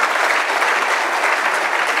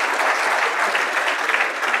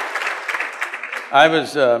 I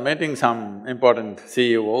was meeting some important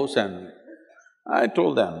CEOs and I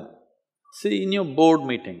told them, see, in your board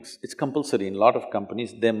meetings, it's compulsory in a lot of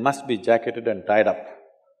companies, they must be jacketed and tied up.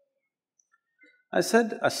 I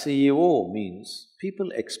said, a CEO means people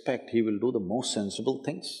expect he will do the most sensible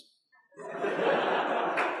things.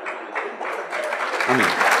 I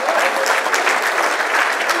mean,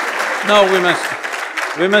 now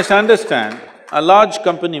we must understand, a large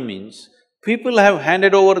company means people have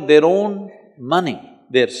handed over their own money,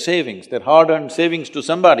 their savings, their hard-earned savings to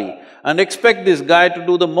somebody and expect this guy to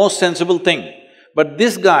do the most sensible thing. But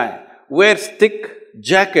this guy wears thick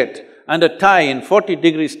jacket and a tie in 40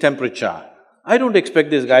 degrees temperature. I don't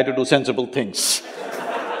expect this guy to do sensible things.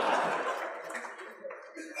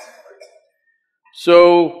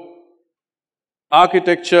 So,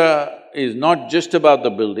 architecture is not just about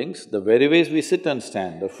the buildings, the very ways we sit and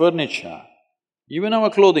stand, the furniture, even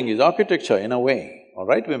our clothing is architecture in a way, all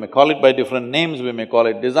right? We may call it by different names, we may call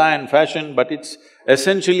it design, fashion, but it's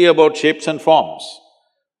essentially about shapes and forms.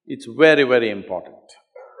 It's very, very important.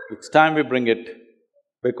 It's time we bring it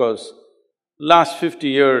because last 50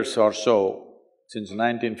 years or so, since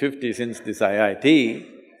 1950, since this IIT,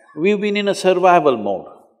 we've been in a survival mode,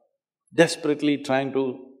 desperately trying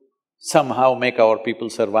to somehow make our people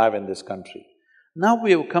survive in this country. Now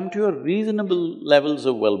we have come to a reasonable levels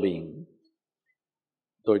of well-being,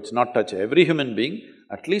 though it's not touch every human being,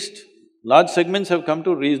 at least large segments have come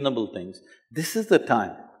to reasonable things. This is the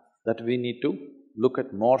time that we need to look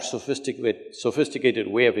at more sophisticated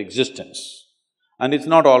way of existence. And it's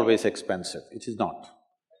not always expensive, it is not.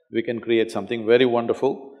 We can create something very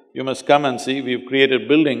wonderful. You must come and see, we've created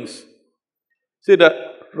buildings. See that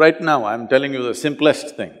right now, I'm telling you the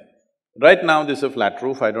simplest thing. Right now, this is a flat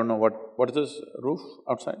roof, I don't know what is this roof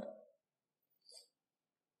outside?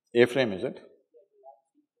 A-frame, is it?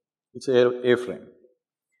 It's A-frame.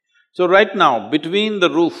 So right now, between the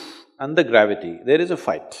roof and the gravity, there is a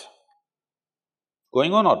fight.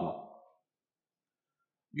 Going on or no?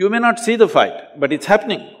 You may not see the fight, but it's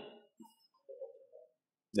happening.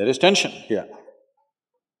 There is tension here.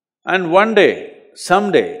 And one day,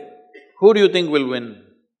 someday, who do you think will win?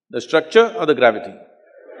 The structure or the gravity?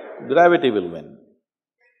 Gravity will win.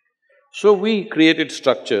 So we created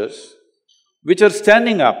structures which are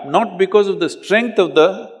standing up not because of the strength of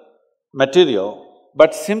the material,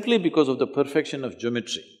 but simply because of the perfection of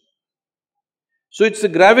geometry. So it's the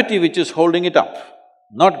gravity which is holding it up,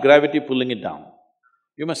 not gravity pulling it down.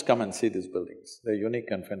 You must come and see these buildings, they're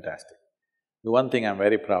unique and fantastic. The one thing I'm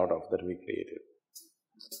very proud of that we created,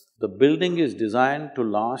 the building is designed to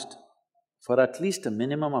last for at least a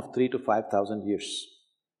minimum of 3,000 to 5,000 years.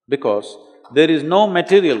 Because there is no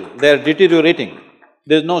material, they're deteriorating.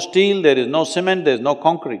 There's no steel, there is no cement, there's no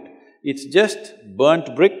concrete. It's just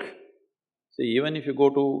burnt brick. See, even if you go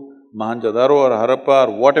to Mohenjo-daro or Harappa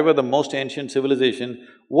or whatever the most ancient civilization,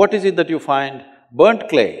 what is it that you find? Burnt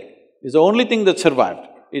clay is the only thing that survived.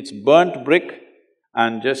 It's burnt brick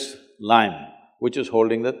and just lime, which is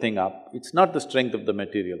holding the thing up. It's not the strength of the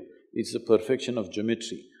material, it's the perfection of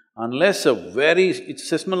geometry. Unless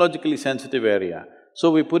it's seismologically sensitive area, so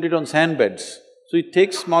we put it on sand beds. So it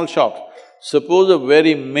takes small shocks. Suppose a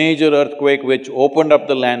very major earthquake which opened up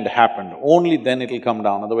the land happened, only then it'll come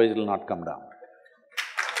down, otherwise it'll not come down.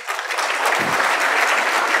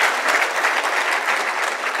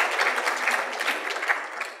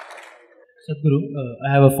 Sadhguru,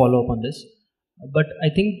 I have a follow-up on this. But I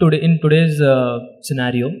think in today's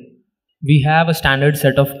scenario, we have a standard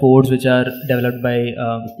set of codes which are developed by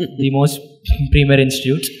the most premier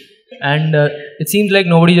institutes, and it seems like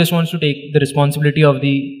nobody just wants to take the responsibility of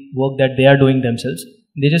the work that they are doing themselves.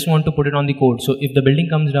 They just want to put it on the code. So if the building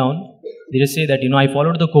comes down, they just say that, I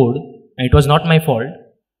followed the code and it was not my fault,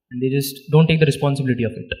 and they just don't take the responsibility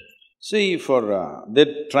of it. See,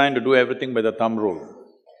 they're trying to do everything by the thumb rule,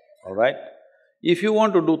 all right? If you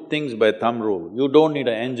want to do things by thumb rule, you don't need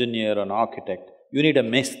an engineer or an architect, you need a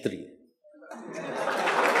mestri.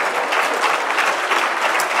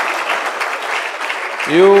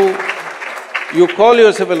 You call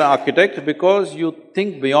yourself an architect because you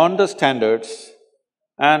think beyond the standards,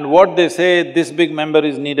 and what they say, this big member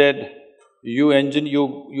is needed,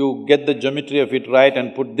 you get the geometry of it right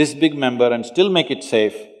and put this big member and still make it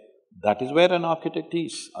safe. That is where an architect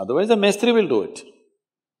is, otherwise a mestri will do it.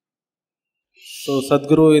 So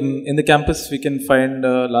Sadhguru, in the campus we can find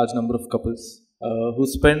a large number of couples who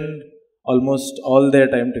spend almost all their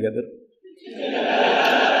time together.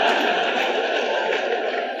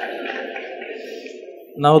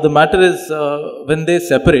 Now the matter is, when they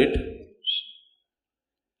separate,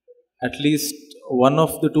 at least one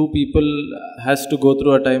of the two people has to go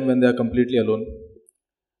through a time when they are completely alone.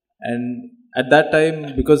 And at that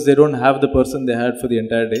time, because they don't have the person they had for the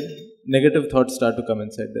entire day, negative thoughts start to come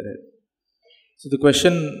inside their head. So the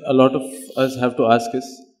question a lot of us have to ask is,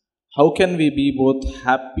 how can we be both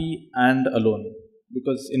happy and alone?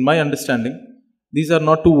 Because in my understanding, these are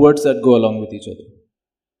not two words that go along with each other.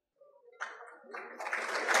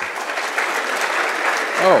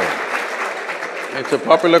 Oh, it's a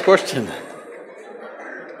popular question.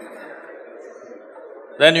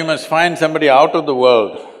 Then you must find somebody out of the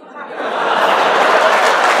world.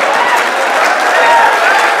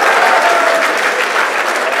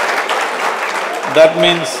 That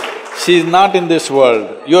means she's not in this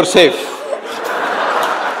world, you're safe.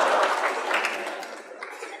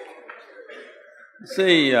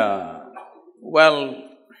 See, well,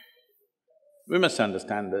 we must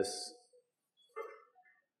understand this.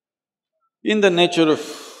 In the nature of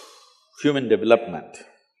human development,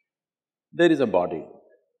 there is a body.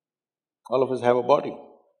 All of us have a body.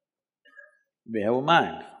 We have a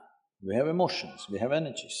mind, we have emotions, we have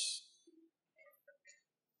energies.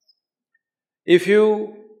 If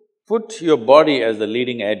you put your body as the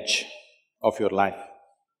leading edge of your life,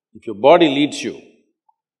 if your body leads you,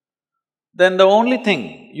 then the only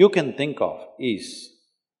thing you can think of is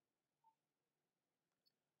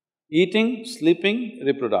eating, sleeping,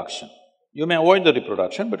 reproduction. You may avoid the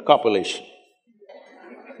reproduction, but copulation.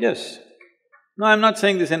 Yes. No, I'm not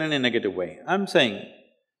saying this in any negative way. I'm saying,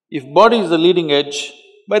 if body is the leading edge,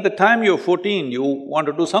 by the time you're 14, you want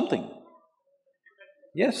to do something.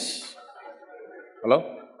 Yes.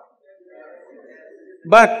 Hello?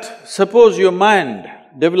 But suppose your mind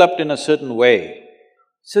developed in a certain way,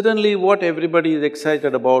 suddenly what everybody is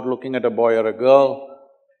excited about looking at a boy or a girl,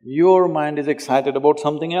 your mind is excited about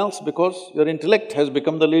something else because your intellect has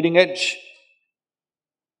become the leading edge.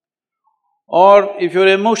 Or if your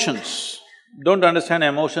emotions, don't understand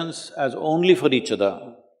emotions as only for each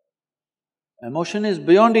other. Emotion is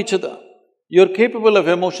beyond each other. You're capable of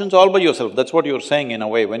emotions all by yourself, that's what you're saying in a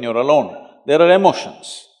way, when you're alone. There are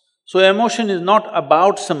emotions. So emotion is not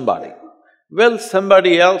about somebody. Well,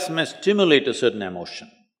 somebody else may stimulate a certain emotion,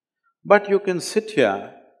 but you can sit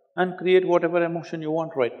here and create whatever emotion you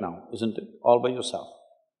want right now, isn't it? All by yourself.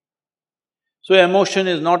 So emotion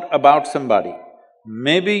is not about somebody.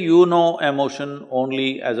 Maybe you know emotion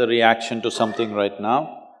only as a reaction to something right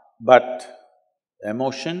now, but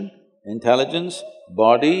emotion, intelligence,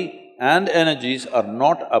 body and energies are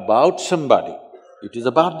not about somebody. It is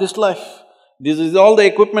about this life. This is all the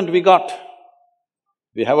equipment we got.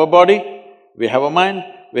 We have a body, we have a mind,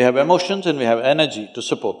 we have emotions and we have energy to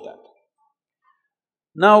support that.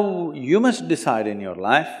 Now, you must decide in your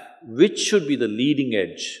life which should be the leading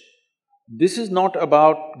edge. This is not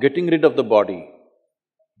about getting rid of the body.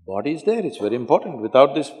 Body is there, it's very important.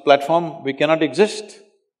 Without this platform, we cannot exist.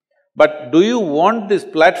 But do you want this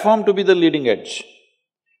platform to be the leading edge?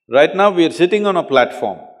 Right now, we are sitting on a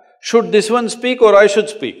platform. Should this one speak or I should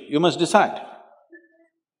speak? You must decide.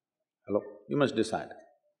 Hello? You must decide.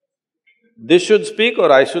 This should speak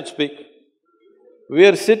or I should speak? We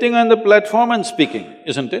are sitting on the platform and speaking,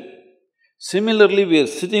 isn't it? Similarly, we are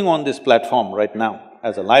sitting on this platform right now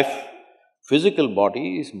as a life. Physical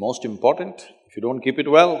body is most important. If you don't keep it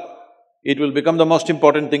well, it will become the most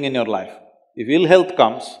important thing in your life. If ill health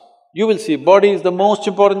comes, you will see body is the most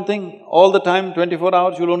important thing. All the time, 24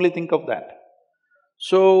 hours, you'll only think of that.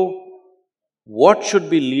 So, what should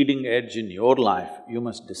be leading edge in your life, you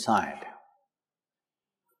must decide.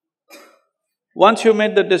 Once you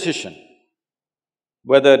made the decision,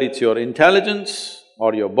 whether it's your intelligence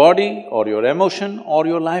or your body or your emotion or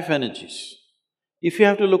your life energies, if you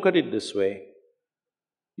have to look at it this way,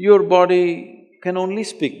 your body can only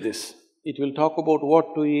speak this. It will talk about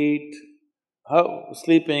what to eat, how…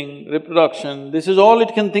 sleeping, reproduction, this is all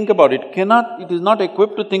it can think about. It is not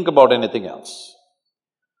equipped to think about anything else.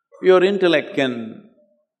 Your intellect can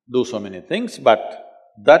do so many things, but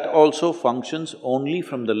that also functions only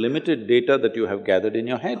from the limited data that you have gathered in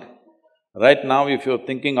your head. Right now, if you're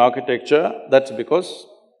thinking architecture, that's because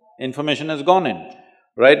information has gone in.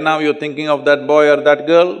 Right now, you're thinking of that boy or that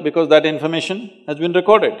girl because that information has been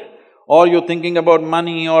recorded. Or you're thinking about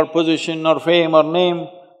money or position or fame or name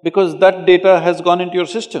because that data has gone into your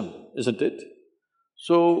system, isn't it?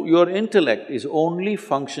 So, your intellect is only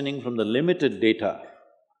functioning from the limited data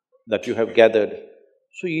that you have gathered.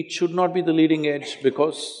 So, it should not be the leading edge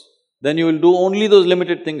because then you will do only those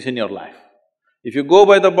limited things in your life. If you go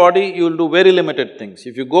by the body, you will do very limited things.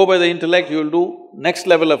 If you go by the intellect, you will do next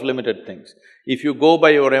level of limited things. If you go by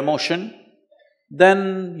your emotion,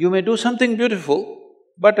 then you may do something beautiful,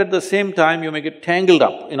 but at the same time you may get tangled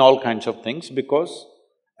up in all kinds of things because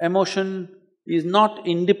emotion is not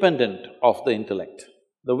independent of the intellect.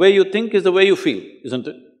 The way you think is the way you feel, isn't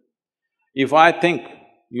it? If I think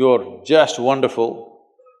you're just wonderful,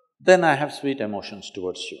 then I have sweet emotions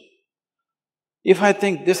towards you. If I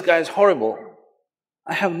think this guy is horrible,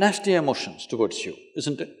 I have nasty emotions towards you,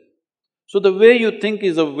 isn't it? So the way you think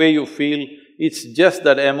is the way you feel, it's just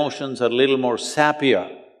that emotions are little more sappier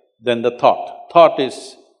than the thought. Thought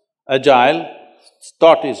is agile,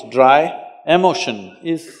 thought is dry, emotion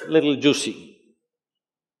is little juicy.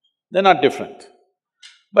 They're not different.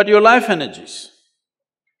 But your life energies,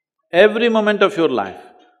 every moment of your life,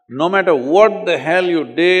 no matter what the hell you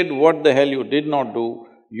did, what the hell you did not do,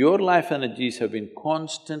 your life energies have been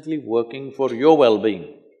constantly working for your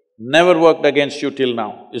well-being, never worked against you till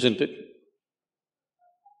now, isn't it?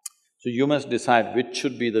 So you must decide which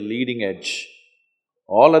should be the leading edge.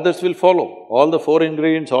 All others will follow, all the four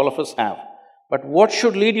ingredients all of us have. But what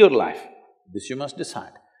should lead your life? This you must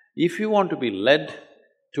decide. If you want to be led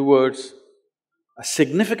towards a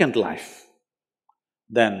significant life,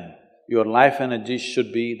 then your life energy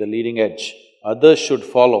should be the leading edge, others should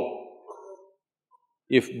follow.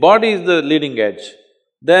 If body is the leading edge,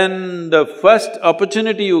 then the first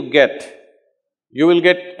opportunity you get, you will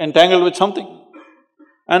get entangled with something.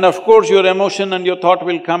 And of course your emotion and your thought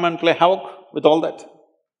will come and play havoc with all that.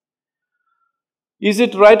 Is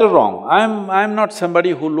it right or wrong? I'm not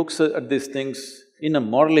somebody who looks at these things in a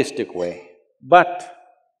moralistic way, but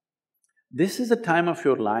this is a time of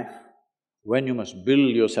your life when you must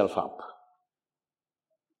build yourself up.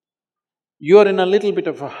 You're in a little bit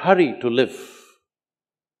of a hurry to live.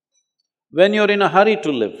 When you're in a hurry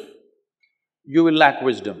to live, you will lack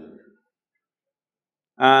wisdom.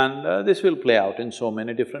 And this will play out in so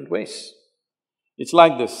many different ways. It's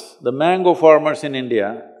like this, the mango farmers in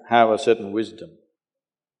India have a certain wisdom.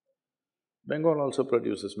 Bengal also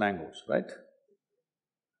produces mangoes, right?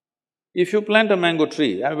 If you plant a mango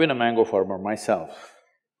tree, I've been a mango farmer myself.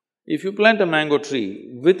 If you plant a mango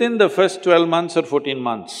tree, within the first 12 months or 14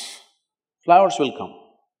 months, flowers will come.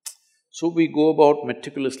 So we go about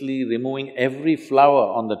meticulously removing every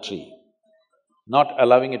flower on the tree, not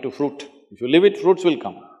allowing it to fruit. If you leave it, fruits will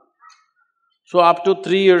come. So up to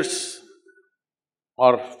 3 years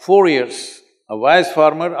or 4 years, a wise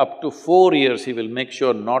farmer up to 4 years, he will make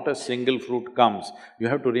sure not a single fruit comes. You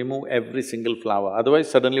have to remove every single flower, otherwise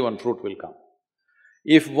suddenly one fruit will come.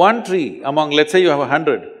 If one tree among, let's say you have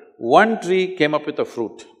 100, one tree came up with a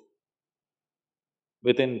fruit,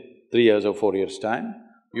 within 3 years or 4 years' time,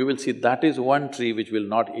 you will see that is one tree which will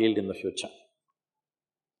not yield in the future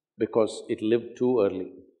because it lived too early.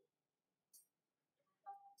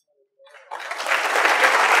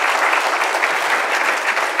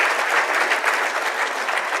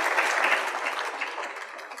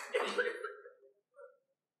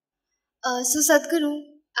 So Sadhguru,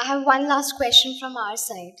 I have one last question from our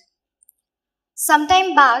side.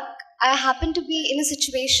 Sometime back, I happened to be in a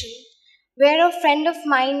situation where a friend of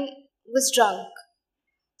mine was drunk.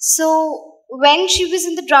 So when she was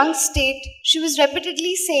in the drunk state, she was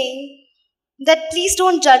repeatedly saying that please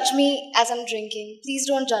don't judge me as I'm drinking, please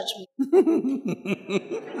don't judge me.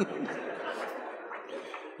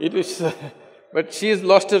 It is… but she has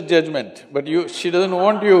lost her judgment, but she doesn't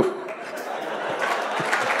want you.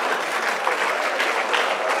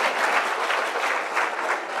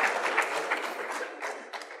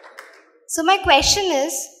 So my question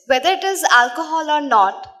is, whether it is alcohol or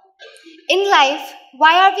not, in life,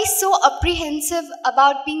 why are we so apprehensive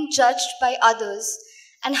about being judged by others?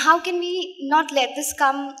 And how can we not let this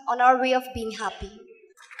come on our way of being happy?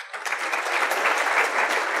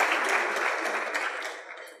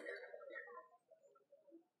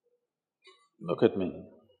 Look at me.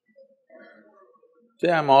 See,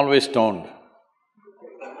 I'm always stoned.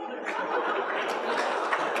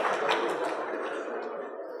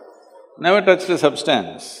 Never touched a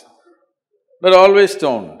substance, but always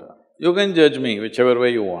stoned. You can judge me whichever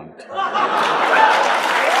way you want.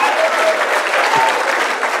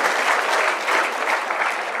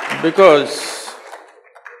 Because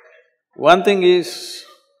one thing is,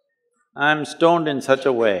 I'm stoned in such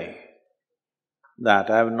a way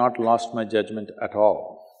that I have not lost my judgment at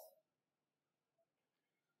all.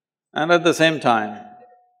 And at the same time,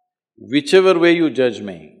 whichever way you judge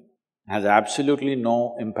me has absolutely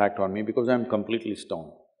no impact on me because I'm completely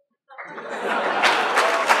stoned.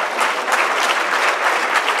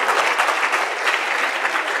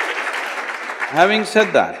 Having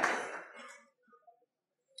said that,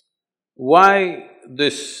 why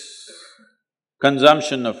this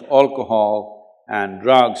consumption of alcohol and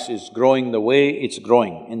drugs is growing the way it's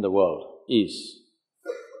growing in the world is…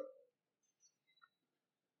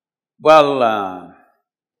 Well,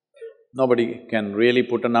 nobody can really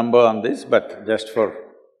put a number on this, but just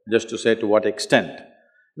to say to what extent.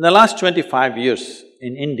 In the last 25 years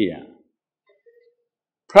in India,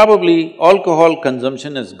 probably alcohol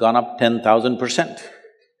consumption has gone up 10,000%.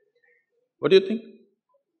 What do you think?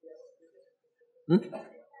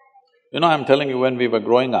 You know, I'm telling you, when we were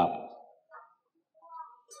growing up,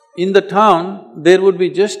 in the town, there would be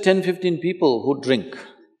just 10-15 people who drink.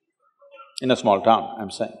 In a small town,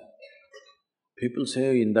 I'm saying. People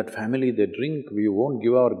say, in that family they drink, we won't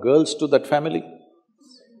give our girls to that family,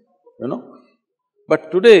 you know.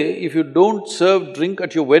 But today, if you don't serve drink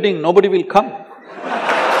at your wedding, nobody will come.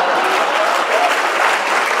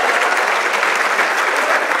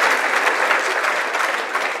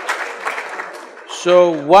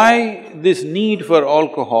 So why this need for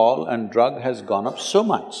alcohol and drug has gone up so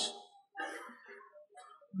much?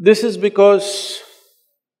 This is because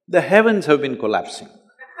the heavens have been collapsing.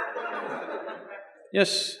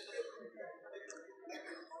 Yes.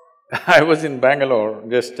 I was in Bangalore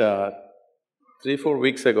just 3-4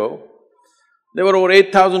 weeks ago. There were over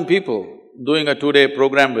 8,000 people doing a 2-day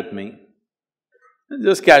program with me. And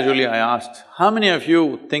just casually I asked, how many of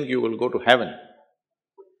you think you will go to heaven?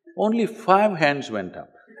 Only 5 hands went up.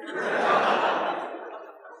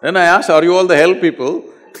 Then I asked, are you all the hell people?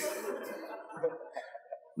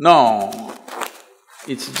 No,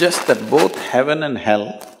 it's just that both heaven and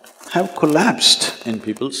hell have collapsed in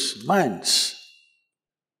people's minds.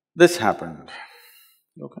 This happened.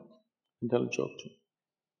 Okay, I'll tell a joke too.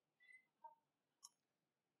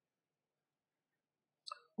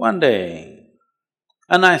 One day,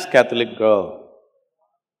 a nice Catholic girl,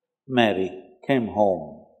 Mary, came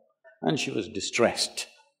home and she was distressed.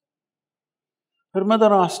 Her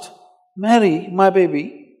mother asked, Mary, my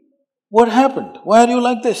baby, what happened? Why are you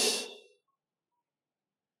like this?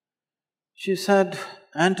 She said,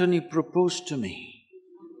 Anthony proposed to me.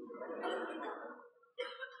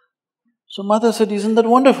 So mother said, isn't that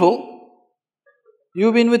wonderful?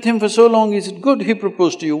 You've been with him for so long, is it good he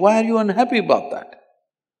proposed to you? Why are you unhappy about that?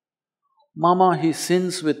 Mama, he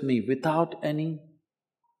sins with me without any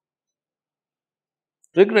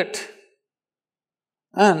regret.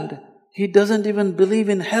 And he doesn't even believe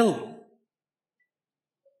in hell.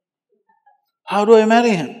 How do I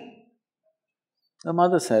marry him? The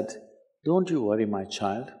mother said, don't you worry, my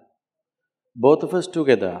child. Both of us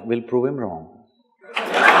together will prove him wrong.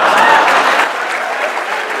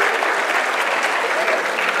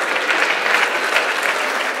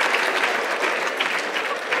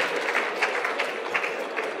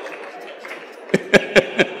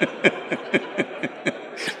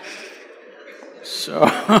 So,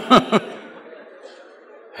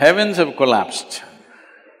 heavens have collapsed.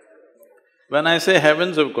 When I say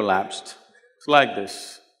heavens have collapsed, it's like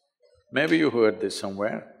this. Maybe you heard this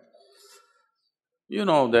somewhere. You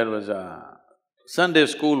know, there was a Sunday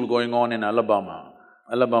school going on in Alabama.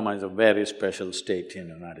 Alabama is a very special state in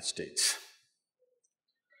the United States.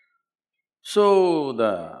 So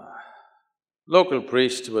the local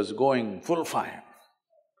priest was going full fire.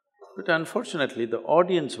 But unfortunately, the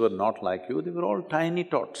audience were not like you, they were all tiny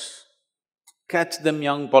tots. Catch them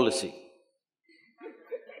young policy.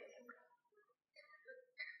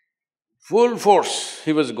 Full force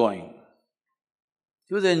he was going.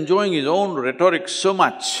 He was enjoying his own rhetoric so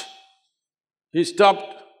much. He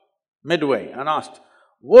stopped midway and asked,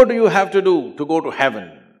 what do you have to do to go to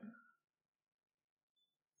heaven?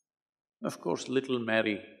 Of course, little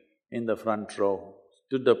Mary in the front row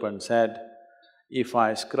stood up and said, if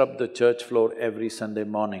I scrub the church floor every Sunday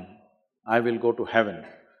morning, I will go to heaven.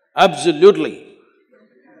 Absolutely.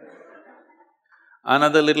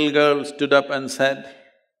 Another little girl stood up and said,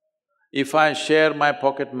 if I share my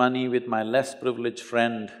pocket money with my less privileged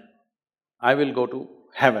friend, I will go to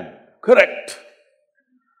heaven. Correct.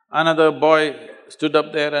 Another boy stood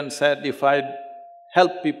up there and said, if I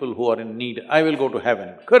help people who are in need, I will go to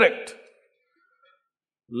heaven. Correct.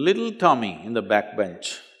 Little Tommy in the back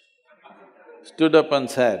bench stood up and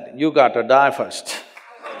said, you gotta die first.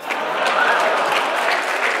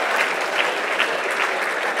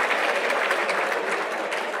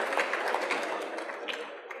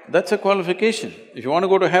 That's a qualification. If you want to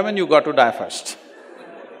go to heaven, you got to die first.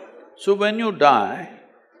 So when you die,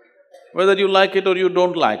 whether you like it or you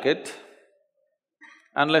don't like it,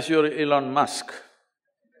 unless you're Elon Musk,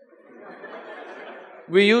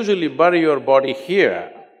 we usually bury your body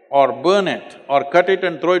here or burn it or cut it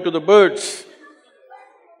and throw it to the birds.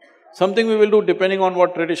 Something we will do depending on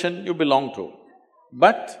what tradition you belong to.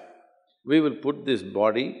 But we will put this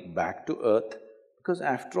body back to earth Because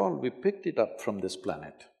after all, we picked it up from this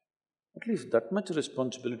planet. At least that much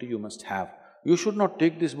responsibility you must have. You should not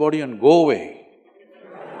take this body and go away.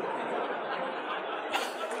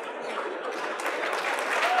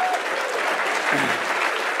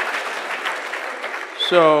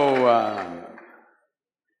 So,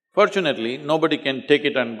 fortunately, nobody can take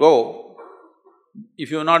it and go.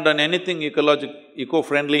 If you've not done anything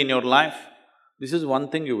eco-friendly in your life, this is one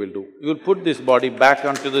thing you will do. You will put this body back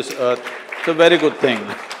onto this earth. It's a very good thing.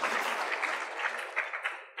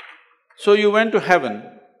 So you went to heaven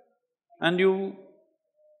and you…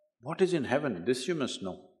 What is in heaven? This you must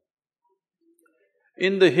know.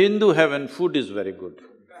 In the Hindu heaven, food is very good.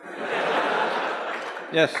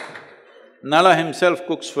 Yes, Nala himself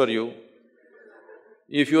cooks for you.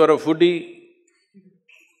 If you are a foodie,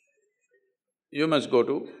 you must go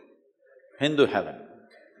to Hindu heaven.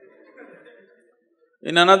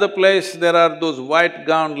 In another place, there are those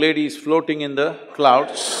white-gowned ladies floating in the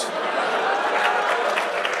clouds.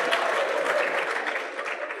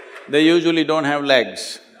 They usually don't have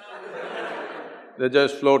legs, they're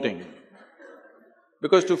just floating.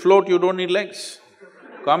 Because to float, you don't need legs,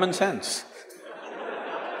 common sense.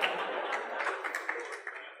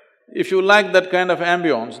 If you like that kind of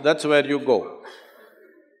ambience, that's where you go.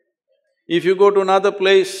 If you go to another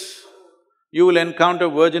place, you will encounter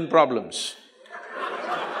virgin problems.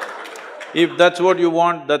 If that's what you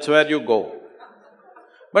want, that's where you go.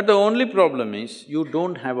 But the only problem is, you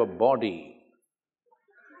don't have a body.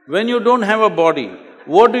 When you don't have a body,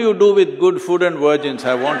 what do you do with good food and virgins,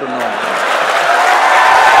 I want to know.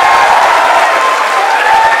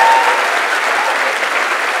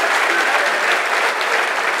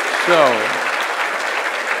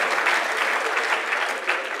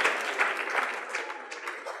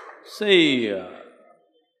 See,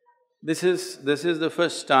 this is the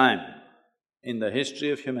first time in the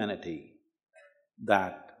history of humanity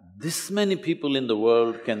that this many people in the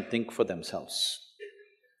world can think for themselves.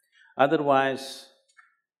 Otherwise,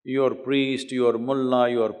 your priest, your mullah,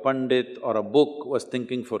 your pandit or a book was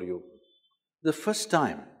thinking for you. The first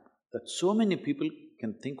time that so many people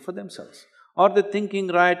can think for themselves. Or they're thinking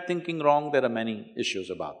right, thinking wrong, there are many issues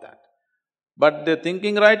about that. But they're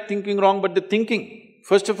thinking right, thinking wrong, but they're thinking.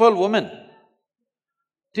 First of all, women.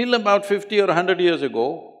 Till about 50 or 100 years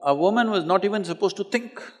ago, a woman was not even supposed to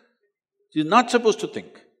think. She's not supposed to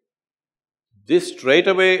think. This straight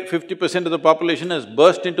away 50% of the population has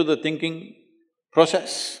burst into the thinking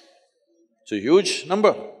process. It's a huge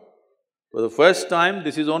number. For the first time,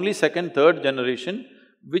 this is only second, third generation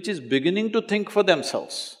which is beginning to think for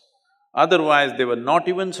themselves. Otherwise, they were not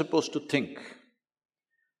even supposed to think.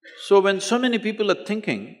 So when so many people are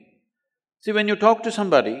thinking, see, when you talk to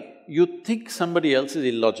somebody, you think somebody else is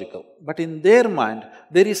illogical, but in their mind,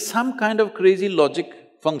 there is some kind of crazy logic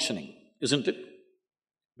functioning, isn't it?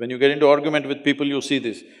 When you get into argument with people, you see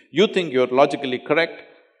this. You think you're logically correct,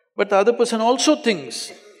 but the other person also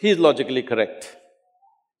thinks he is logically correct.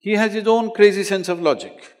 He has his own crazy sense of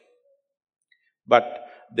logic. But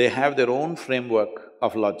they have their own framework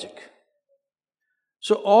of logic.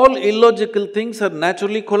 So all illogical things are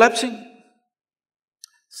naturally collapsing.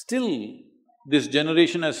 Still, this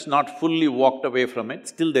generation has not fully walked away from it,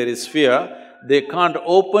 still there is fear. They can't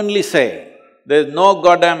openly say, there's no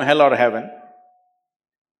goddamn hell or heaven.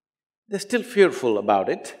 They're still fearful about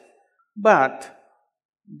it, but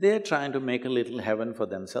they're trying to make a little heaven for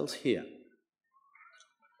themselves here.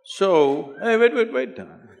 So, hey, wait.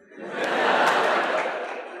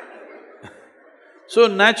 So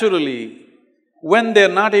naturally, when they're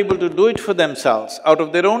not able to do it for themselves, out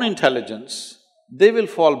of their own intelligence, they will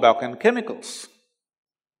fall back on chemicals.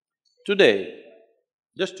 Today,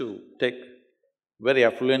 just to take very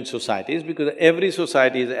affluent societies, because every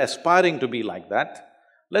society is aspiring to be like that,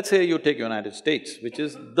 let's say you take United States, which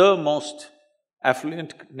is the most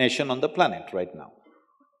affluent nation on the planet right now.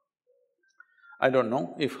 I don't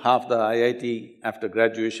know if half the IIT after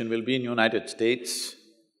graduation will be in United States,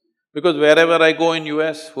 because wherever I go in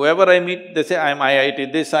US, whoever I meet, they say, I am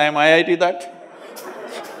IIT this, I am IIT that.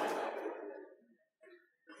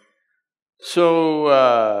 So,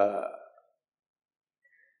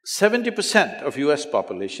 70% of US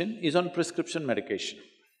population is on prescription medication.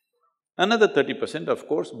 Another 30%, of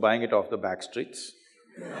course, buying it off the back streets.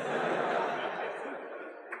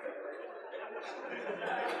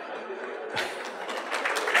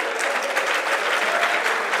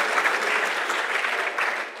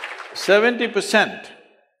 70%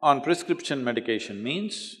 on prescription medication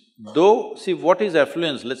means, though… See, what is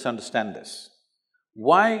affluence? Let's understand this.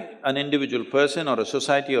 Why an individual person or a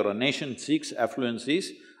society or a nation seeks affluence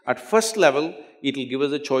is, at first level, it'll give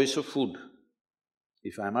us a choice of food.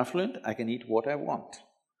 If I'm affluent, I can eat what I want.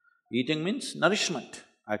 Eating means nourishment.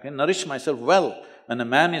 I can nourish myself well. When a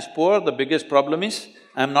man is poor, the biggest problem is,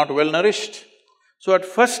 I'm not well nourished. So at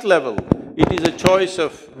first level, it is a choice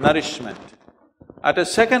of nourishment. At a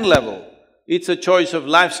second level, it's a choice of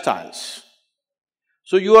lifestyles.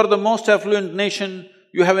 So you are the most affluent nation,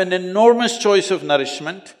 you have an enormous choice of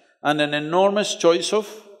nourishment and an enormous choice of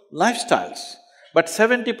lifestyles. But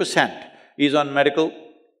 70% is on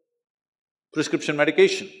prescription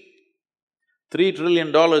medication. $3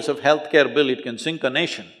 trillion of healthcare bill, it can sink a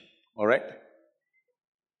nation, all right?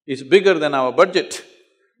 It's bigger than our budget.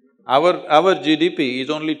 Our GDP is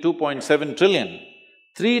only 2.7 trillion.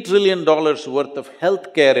 $3 trillion worth of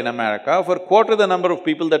healthcare in America for quarter the number of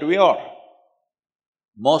people that we are.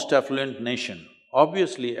 Most affluent nation.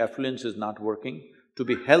 Obviously, affluence is not working. To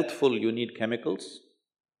be healthful, you need chemicals.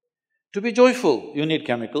 To be joyful, you need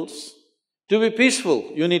chemicals. To be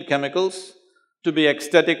peaceful, you need chemicals. To be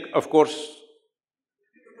ecstatic, of course,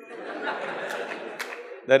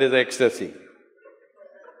 that is ecstasy.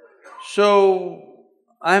 So,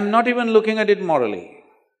 I'm not even looking at it morally.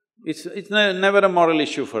 It's never a moral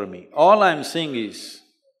issue for me. All I'm saying is,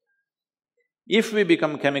 if we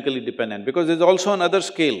become chemically dependent, because there's also another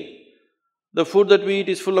scale. The food that we eat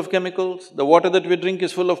is full of chemicals, the water that we drink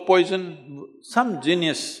is full of poison. Some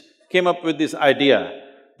genius came up with this idea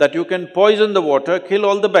that you can poison the water, kill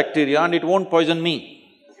all the bacteria and it won't poison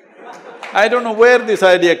me. I don't know where this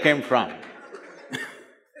idea came from.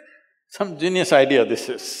 Some genius idea this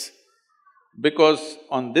is. Because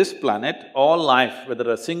on this planet, all life,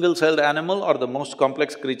 whether a single-celled animal or the most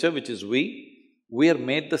complex creature, which is we are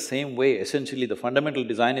made the same way. Essentially, the fundamental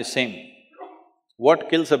design is same. What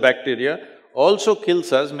kills a bacteria also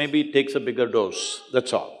kills us, maybe it takes a bigger dose,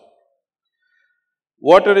 that's all.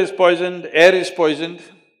 Water is poisoned, air is poisoned.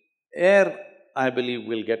 Air, I believe,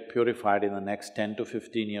 will get purified in the next 10 to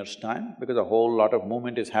 15 years' time because a whole lot of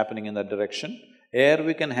movement is happening in that direction. Air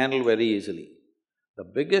we can handle very easily. The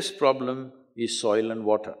biggest problem is soil and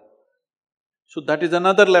water. So that is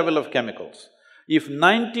another level of chemicals. If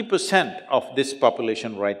 90% of this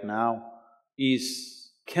population right now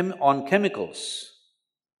is on chemicals,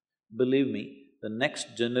 believe me, the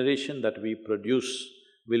next generation that we produce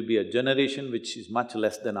will be a generation which is much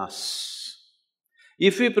less than us.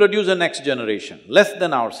 If we produce a next generation less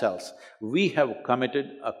than ourselves, we have committed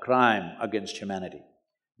a crime against humanity.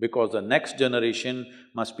 Because the next generation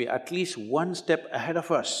must be at least one step ahead of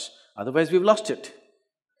us, otherwise we've lost it.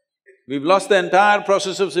 We've lost the entire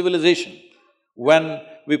process of civilization when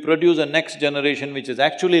we produce a next generation which is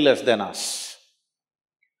actually less than us.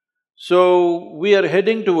 So, we are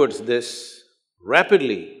heading towards this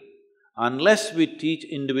rapidly unless we teach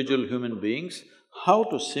individual human beings how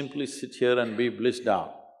to simply sit here and be blissed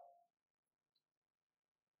out.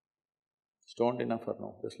 Stoned enough or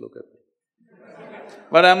no? Just look at me.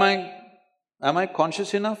 But am I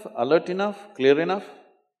conscious enough, alert enough, clear enough?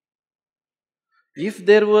 If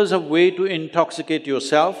there was a way to intoxicate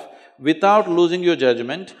yourself without losing your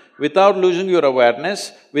judgment, without losing your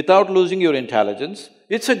awareness, without losing your intelligence,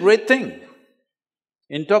 it's a great thing.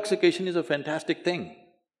 Intoxication is a fantastic thing.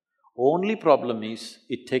 Only problem is,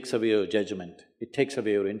 it takes away your judgment, it takes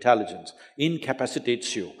away your intelligence,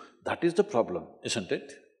 incapacitates you. That is the problem, isn't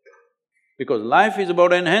it? Because life is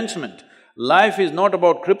about enhancement. Life is not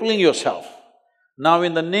about crippling yourself. Now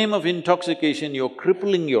in the name of intoxication, you're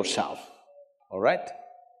crippling yourself, all right?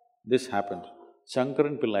 This happened.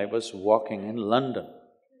 Shankaran Pillai was walking in London.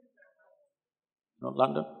 You know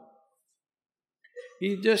London?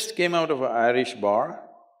 He just came out of an Irish bar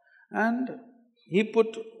and he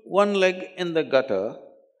put one leg in the gutter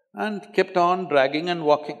and kept on dragging and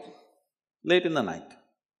walking late in the night.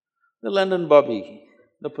 The London bobby,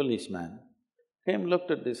 the policeman, came, looked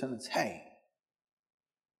at this and said, "Hey,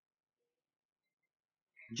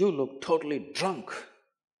 you look totally drunk."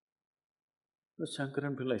 The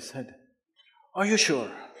Shankaran Pillai said, "Are you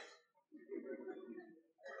sure?"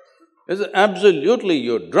 He said, "Absolutely,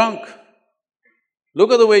 you're drunk.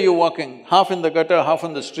 Look at the way you're walking, half in the gutter, half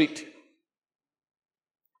on the street."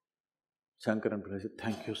 Shankaran Pillai said,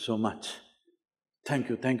 "Thank you so much. Thank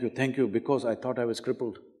you, because I thought I was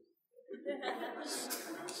crippled."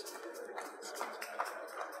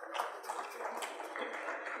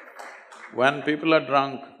 When people are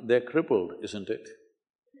drunk, they're crippled, isn't it?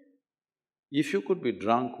 If you could be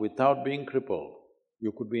drunk without being crippled,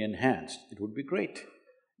 you could be enhanced, it would be great.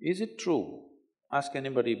 Is it true? Ask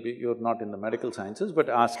anybody, you're not in the medical sciences, but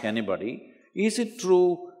ask anybody, is it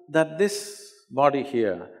true that this body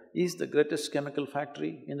here is the greatest chemical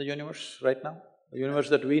factory in the universe right now? The universe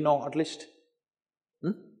that we know at least?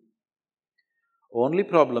 Only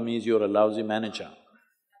problem is you're a lousy manager.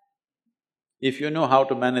 If you know how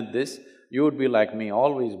to manage this, you would be like me,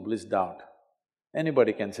 always blissed out.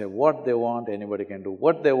 Anybody can say what they want, anybody can do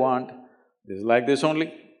what they want. This is like this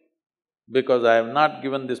only. Because I have not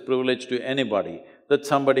given this privilege to anybody, that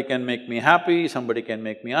somebody can make me happy, somebody can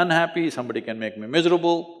make me unhappy, somebody can make me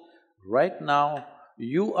miserable. Right now,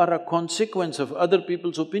 you are a consequence of other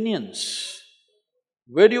people's opinions.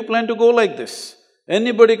 Where do you plan to go like this?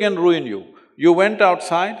 Anybody can ruin you. You went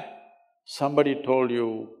outside, somebody told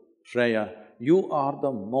you, Shreya, you are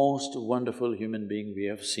the most wonderful human being we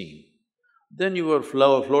have seen. Then you were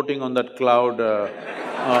floating on that cloud,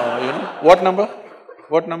 what number?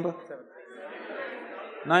 What number?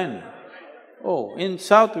 9. Oh, in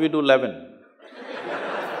South we do 11.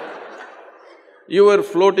 You were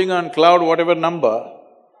floating on cloud whatever number,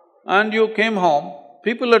 and you came home,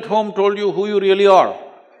 people at home told you who you really are.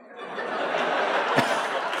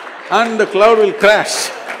 And the cloud will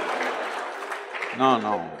crash.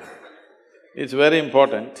 No. It's very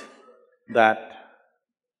important that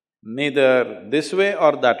neither this way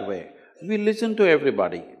or that way, we listen to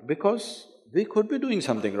everybody because we could be doing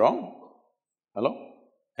something wrong. Hello?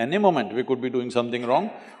 Any moment we could be doing something wrong,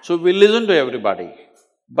 so we listen to everybody.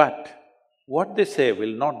 But what they say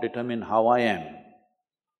will not determine how I am.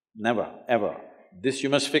 Never, ever. This you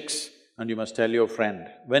must fix and you must tell your friend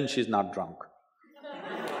when she's not drunk.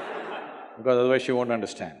 Because otherwise she won't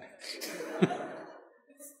understand.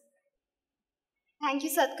 Thank you,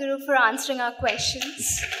 Sadhguru, for answering our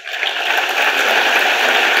questions.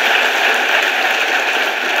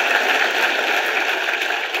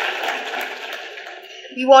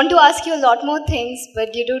 We want to ask you a lot more things,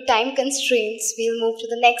 but due to time constraints, we'll move to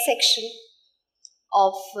the next section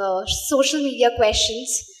of social media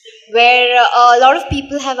questions, where a lot of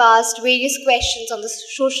people have asked various questions on the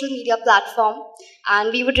social media platform,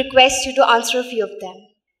 and we would request you to answer a few of them.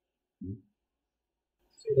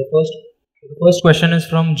 So the first question is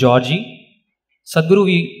from Georgie. Sadhguru,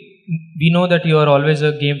 we know that you are always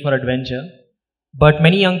a game for adventure, but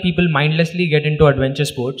many young people mindlessly get into adventure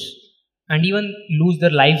sports and even lose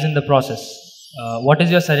their lives in the process. What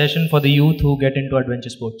is your suggestion for the youth who get into adventure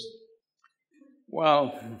sports?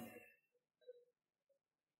 Well,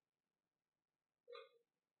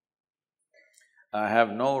 I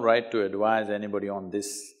have no right to advise anybody on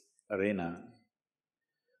this arena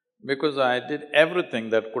because I did everything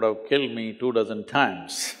that could have killed me 24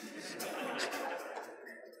 times.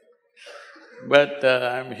 But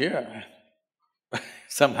I'm here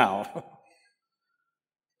somehow.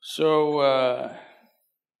 So,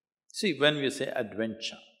 see, when we say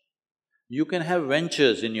adventure, you can have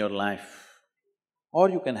ventures in your life or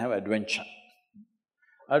you can have adventure.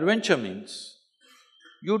 Adventure means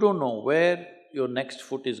you don't know where your next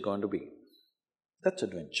foot is going to be. That's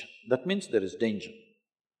adventure. That means there is danger.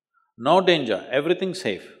 No danger, everything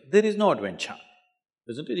safe, there is no adventure,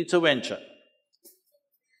 isn't it? It's a venture.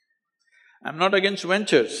 I'm not against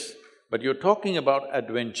ventures, but you're talking about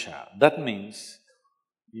adventure. That means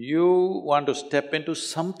you want to step into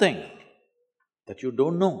something that you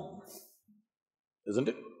don't know, isn't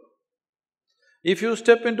it? If you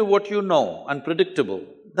step into what you know, unpredictable,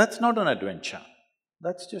 that's not an adventure,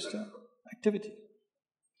 that's just an activity.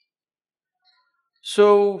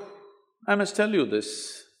 So, I must tell you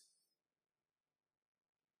this.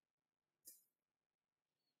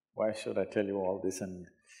 Why should I tell you all this and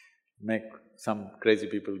make some crazy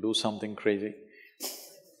people do something crazy?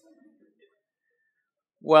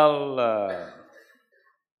 Well,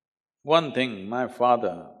 one thing, my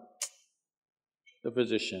father, the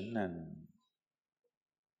physician, and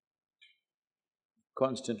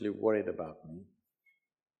constantly worried about me.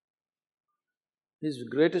 His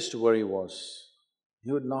greatest worry was,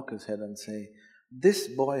 he would knock his head and say, "This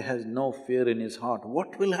boy has no fear in his heart,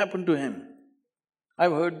 what will happen to him?"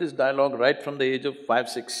 I've heard this dialogue right from the age of 5,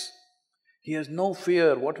 6. He has no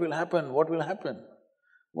fear, what will happen, what will happen?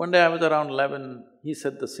 One day I was around 11, he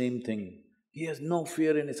said the same thing. He has no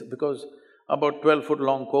fear in his… because about 12-foot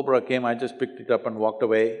long cobra came, I just picked it up and walked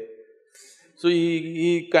away. So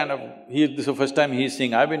he this is the first time he's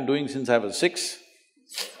seeing, I've been doing since I was 6.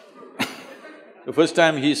 The first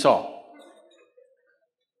time he saw.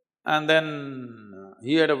 And then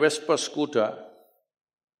he had a Vespa scooter.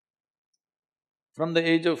 From the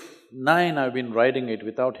age of 9, I've been riding it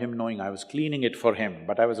without him knowing. I was cleaning it for him,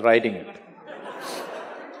 but I was riding it.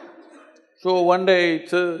 So one day,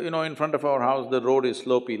 it's in front of our house, the road is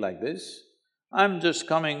slopey like this. I'm just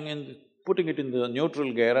coming in, putting it in the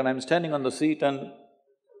neutral gear, and I'm standing on the seat and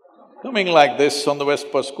coming like this on the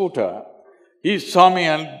Vespa scooter. He saw me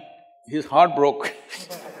and his heart broke.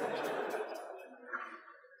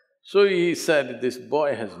 So he said, "This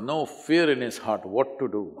boy has no fear in his heart, what to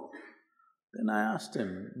do?" Then I asked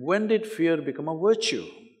him, when did fear become a virtue?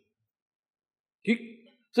 He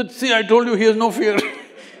said, see, I told you he has no fear.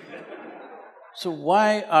 So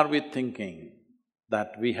why are we thinking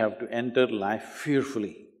that we have to enter life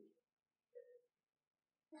fearfully?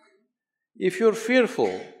 If you're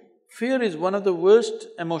fearful, fear is one of the worst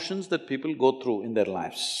emotions that people go through in their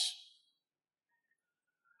lives.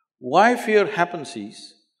 Why fear happens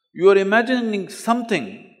is, you are imagining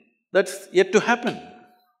something that's yet to happen.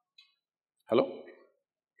 Hello?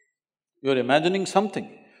 You're imagining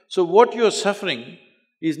something. So what you're suffering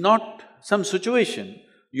is not some situation,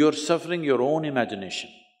 you're suffering your own imagination.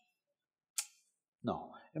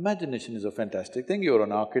 No, imagination is a fantastic thing. You're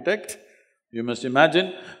an architect, you must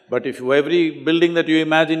imagine, but if every building that you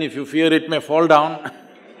imagine, if you fear it may fall down,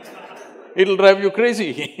 it'll drive you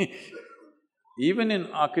crazy. Even in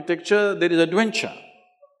architecture, there is adventure,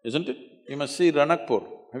 isn't it? You must see Ranakpur.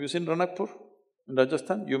 Have you seen Ranakpur in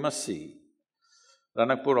Rajasthan? You must see.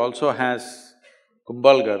 Ranakpur also has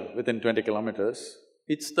Kumbhalgarh within 20 kilometers.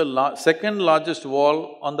 It's the second largest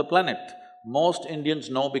wall on the planet. Most Indians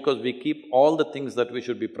know because we keep all the things that we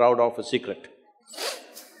should be proud of a secret.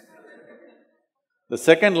 The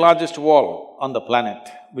second largest wall on the planet,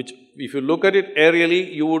 which if you look at it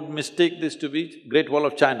aerially, you would mistake this to be Great Wall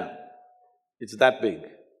of China. It's that big.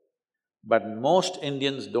 But most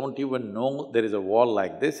Indians don't even know there is a wall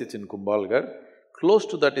like this, it's in Kumbhalgarh. Close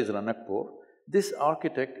to that is Ranakpur. This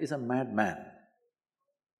architect is a madman.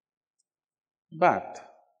 But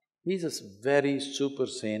he's a very super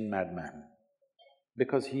sane madman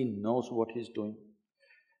because he knows what he's doing.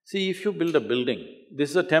 See, if you build a building,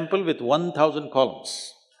 this is a temple with 1,000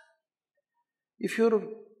 columns. If you're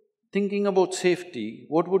thinking about safety,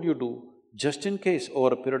 what would you do? Just in case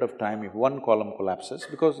over a period of time, if one column collapses,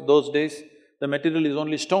 because those days the material is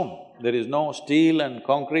only stone, there is no steel and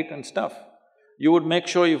concrete and stuff. You would make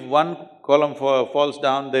sure if one column falls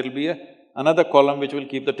down, there'll be another column which will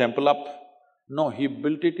keep the temple up. No, he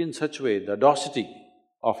built it in such a way, the audacity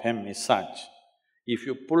of him is such, if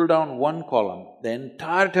you pull down one column, the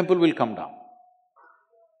entire temple will come down.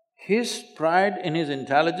 His pride in his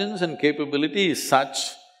intelligence and capability is such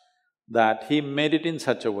that he made it in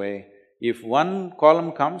such a way, if one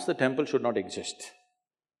column comes, the temple should not exist.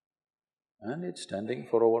 And it's standing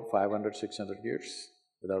for over 500, 600 years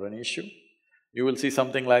without any issue. You will see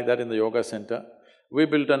something like that in the yoga center. We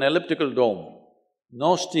built an elliptical dome,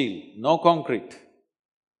 no steel, no concrete.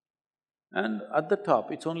 And at the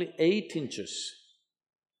top, it's only 8 inches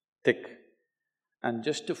thick. And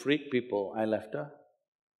just to freak people, I left a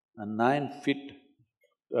 9 feet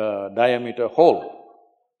diameter hole.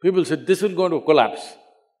 People said, this will going to collapse.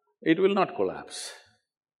 It will not collapse.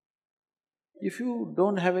 If you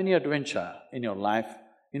don't have any adventure in your life,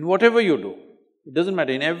 in whatever you do, it doesn't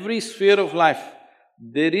matter, in every sphere of life,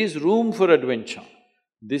 there is room for adventure.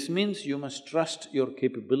 This means you must trust your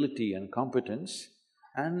capability and competence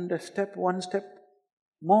and one step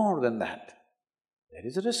more than that. There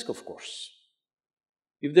is a risk, of course.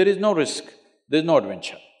 If there is no risk, there's no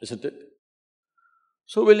adventure, isn't it?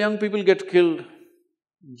 So will young people get killed?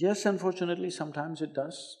 Yes, unfortunately, sometimes it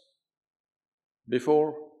does.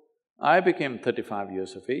 Before I became 35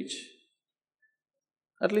 years of age,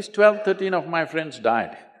 at least 12, 13 of my friends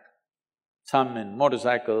died. Some in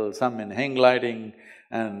motorcycles, some in hang gliding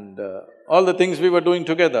and all the things we were doing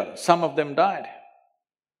together, some of them died.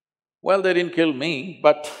 Well, they didn't kill me,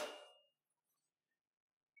 but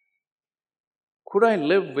could I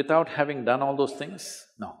live without having done all those things?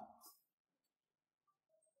 No.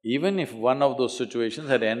 Even if one of those situations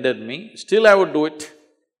had ended me, still I would do it.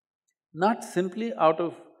 Not simply out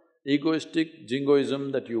of egoistic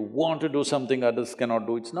jingoism that you want to do something others cannot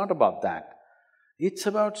do, it's not about that. It's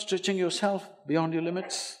about stretching yourself beyond your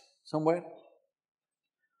limits somewhere.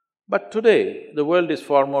 But today, the world is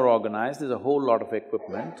far more organized, there's a whole lot of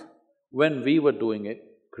equipment. When we were doing it,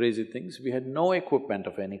 crazy things, we had no equipment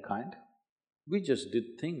of any kind. We just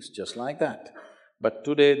did things just like that. But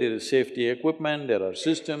today there is safety equipment, there are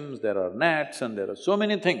systems, there are nets and there are so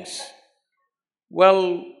many things.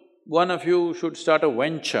 Well, one of you should start a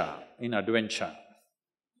venture in adventure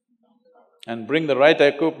and bring the right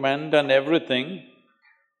equipment and everything.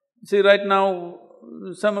 See, right now,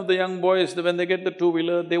 some of the young boys, when they get the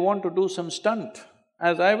two-wheeler, they want to do some stunt,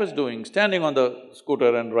 as I was doing, standing on the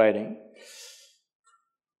scooter and riding.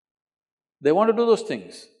 They want to do those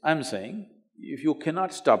things. I'm saying, if you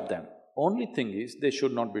cannot stop them, only thing is, they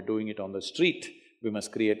should not be doing it on the street. We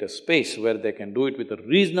must create a space where they can do it with a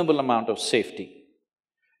reasonable amount of safety.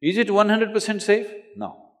 Is it 100% safe?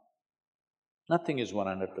 No. Nothing is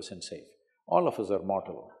 100% safe. All of us are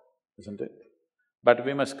mortal, isn't it? But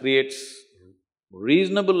we must create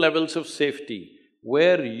reasonable levels of safety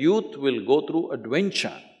where youth will go through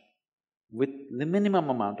adventure with the minimum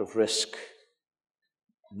amount of risk.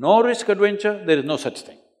 No risk adventure, there is no such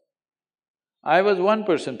thing. I was one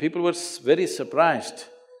person, people were very surprised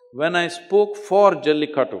when I spoke for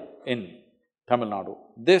Jallikattu in Tamil Nadu.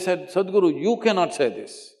 They said, Sadhguru, you cannot say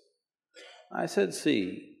this. I said,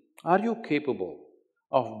 see, are you capable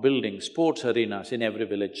of building sports arenas in every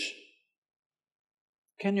village?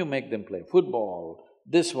 Can you make them play football,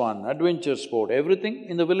 this one, adventure sport, everything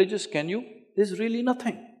in the villages, can you? There's really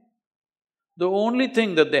nothing. The only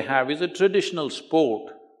thing that they have is a traditional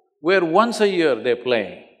sport where once a year they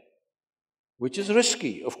play, which is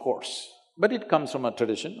risky, of course, but it comes from a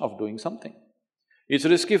tradition of doing something. It's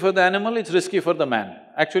risky for the animal, it's risky for the man,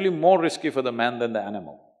 actually more risky for the man than the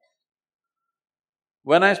animal.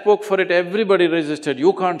 When I spoke for it, everybody resisted,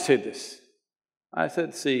 you can't say this. I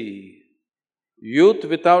said, see, youth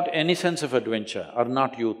without any sense of adventure are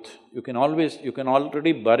not youth. You can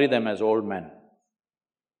already bury them as old men.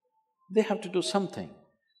 They have to do something,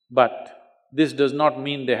 but this does not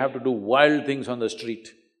mean they have to do wild things on the street.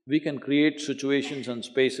 We can create situations and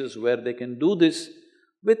spaces where they can do this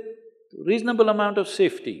with reasonable amount of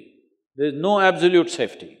safety. There is no absolute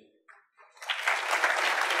safety.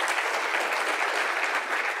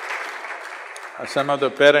 Some of the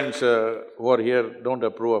parents who are here don't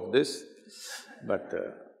approve of this, but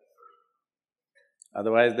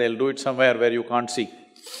otherwise they'll do it somewhere where you can't see.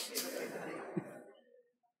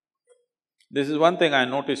 This is one thing I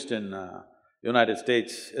noticed in United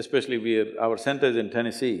States, especially our center is in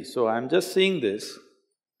Tennessee, so I'm just seeing this.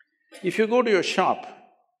 If you go to your shop,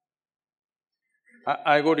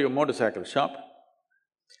 I go to your motorcycle shop,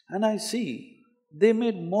 and I see they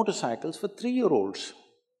made motorcycles for 3-year-olds.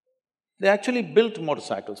 They actually built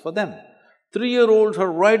motorcycles for them. 3-year-olds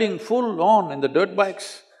are riding full on in the dirt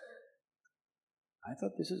bikes. I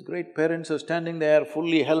thought, this is great, parents are standing there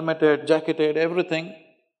fully helmeted, jacketed, everything,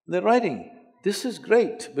 they're riding. This is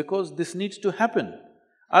great because this needs to happen.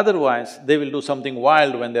 Otherwise, they will do something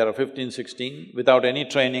wild when they are 15, 16, without any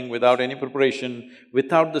training, without any preparation,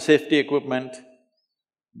 without the safety equipment,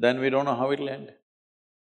 then we don't know how it'll end.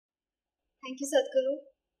 Thank you, Sadhguru.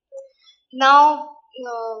 Now,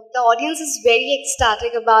 the audience is very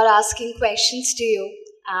ecstatic about asking questions to you,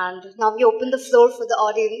 and now we open the floor for the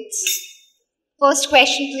audience. First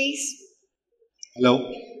question, please.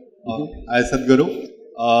 Hello, I Sadhguru.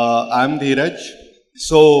 I'm Dheeraj.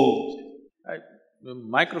 So… The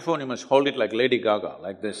microphone, you must hold it like Lady Gaga,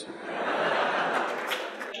 like this.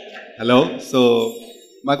 Hello, so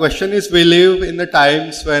my question is, we live in the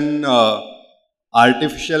times when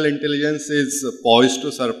artificial intelligence is poised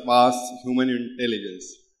to surpass human intelligence.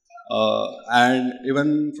 And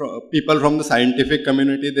even people from the scientific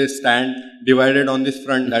community, they stand divided on this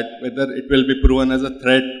front that whether it will be proven as a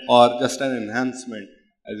threat or just an enhancement.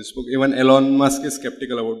 As you spoke, even Elon Musk is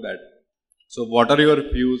skeptical about that. So what are your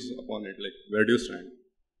views upon it, like where do you stand?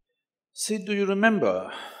 See, do you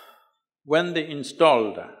remember when they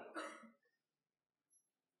installed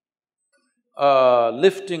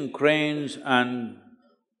lifting cranes and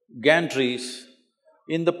gantries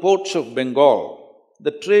in the ports of Bengal?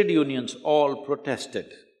 The trade unions all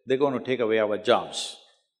protested, they're going to take away our jobs.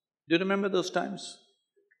 Do you remember those times?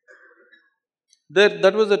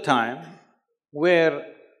 That was a time where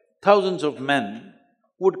thousands of men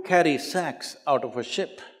would carry sacks out of a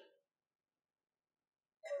ship.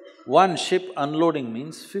 One ship unloading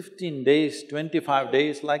means 15 days, 25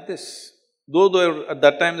 days like this. Though at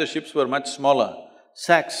that time the ships were much smaller,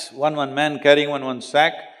 sacks, one man carrying one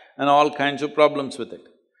sack and all kinds of problems with it.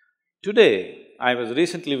 Today, I was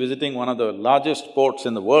recently visiting one of the largest ports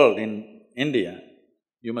in the world in India.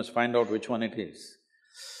 You must find out which one it is.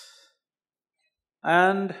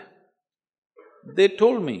 And they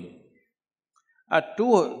told me,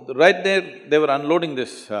 right there, they were unloading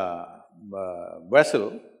this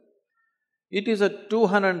vessel. It is at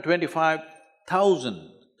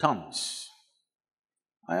 225,000 tons.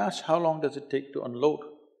 I asked, how long does it take to unload?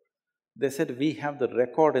 They said, we have the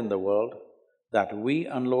record in the world that we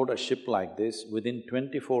unload a ship like this within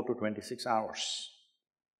 24 to 26 hours.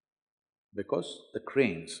 Because the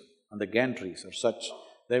cranes and the gantries are such,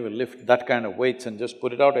 they will lift that kind of weights and just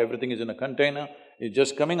put it out, everything is in a container, it's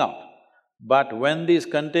just coming out. But when these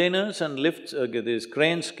containers and these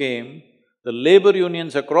cranes came, the labor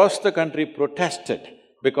unions across the country protested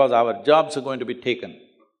because our jobs are going to be taken.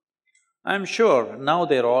 I'm sure now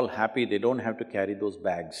they're all happy, they don't have to carry those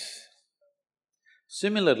bags.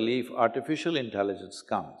 Similarly, if artificial intelligence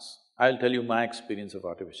comes, I'll tell you my experience of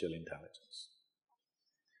artificial intelligence.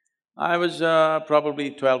 I was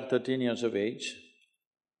probably 12, 13 years of age,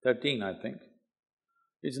 13 I think.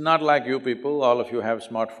 It's not like you people, all of you have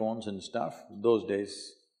smartphones and stuff. Those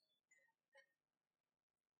days,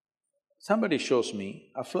 somebody shows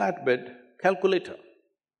me a flatbed calculator.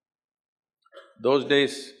 Those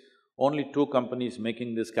days, only two companies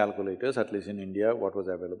making these calculators, at least in India, what was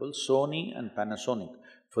available, Sony and Panasonic.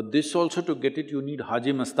 For this also to get it, you need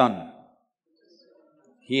Haji Mastan.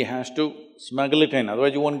 He has to smuggle it in,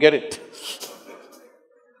 otherwise you won't get it.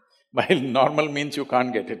 By normal means you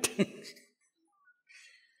can't get it.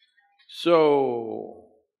 So,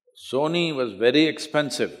 Sony was very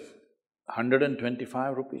expensive,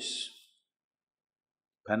 125 rupees.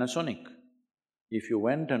 Panasonic, if you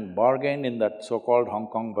went and bargained in that so-called Hong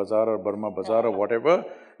Kong bazaar or Burma bazaar or whatever,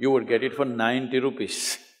 you would get it for 90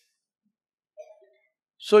 rupees.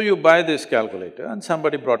 So you buy this calculator and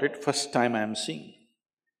somebody brought it, first time I am seeing.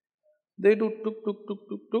 They do tuk tuk tuk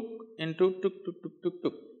tuk tuk into tuk tuk tuk tuk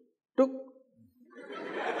tuk tuk.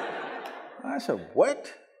 I said,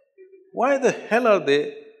 what? Why the hell are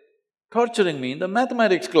they torturing me in the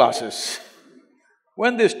mathematics classes?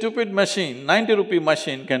 When this stupid machine, 90-rupee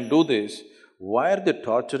machine can do this, why are they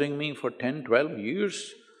torturing me for 10, 12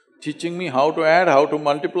 years, teaching me how to add, how to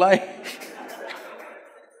multiply?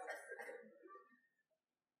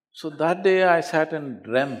 So that day I sat and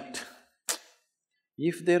dreamt,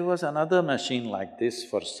 if there was another machine like this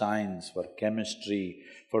for science, for chemistry,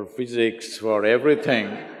 for physics, for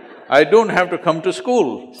everything, I don't have to come to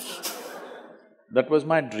school. That was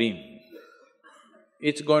my dream.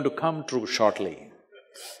 It's going to come true shortly.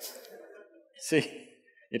 See,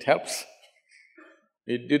 it helps.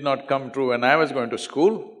 It did not come true when I was going to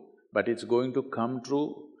school, but it's going to come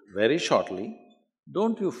true very shortly.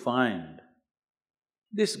 Don't you find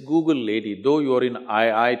this Google lady, though you are in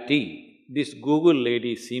IIT, this Google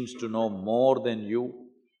lady seems to know more than you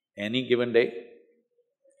any given day?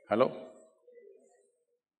 Hello?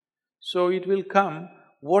 So it will come,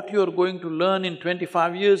 what you are going to learn in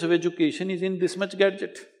 25 years of education is in this much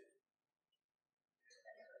gadget.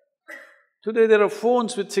 Today there are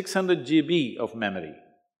phones with 600 GB of memory.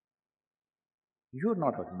 You're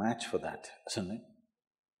not a match for that, isn't it?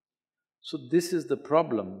 So this is the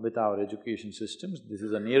problem with our education systems,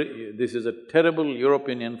 this is a terrible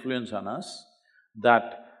European influence on us,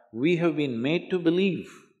 that we have been made to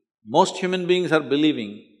believe, most human beings are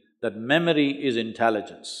believing that memory is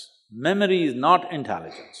intelligence. Memory is not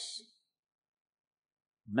intelligence.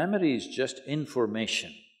 Memory is just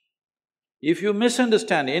information. If you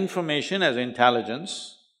misunderstand information as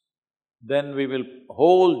intelligence, then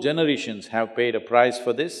whole generations have paid a price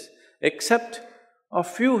for this, except a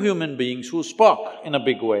few human beings who spoke in a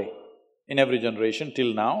big way in every generation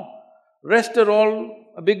till now. Rest are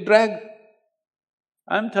all a big drag.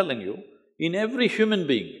 I'm telling you, in every human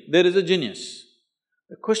being, there is a genius.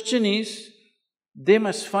 The question is, they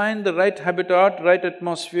must find the right habitat, right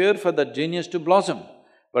atmosphere for that genius to blossom.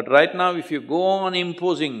 But right now, if you go on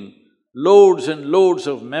imposing loads and loads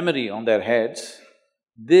of memory on their heads,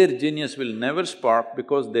 their genius will never spark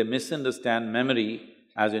because they misunderstand memory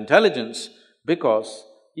as intelligence. Because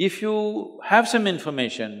if you have some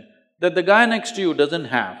information that the guy next to you doesn't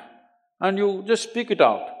have, and you just speak it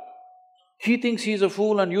out, he thinks he's a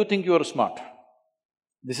fool and you think you're smart.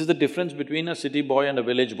 This is the difference between a city boy and a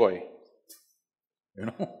village boy. You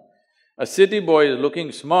know, a city boy is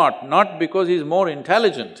looking smart not because he's more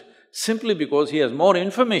intelligent, simply because he has more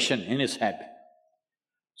information in his head.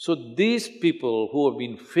 So these people who have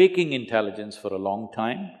been faking intelligence for a long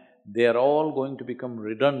time, they are all going to become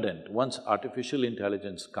redundant once artificial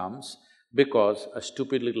intelligence comes, because a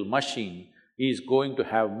stupid little machine is going to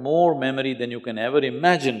have more memory than you can ever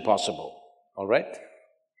imagine possible, all right?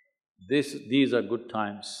 These are good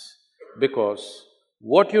times, because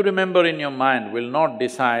what you remember in your mind will not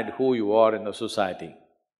decide who you are in the society.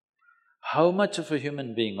 How much of a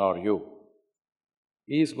human being are you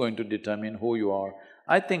is going to determine who you are.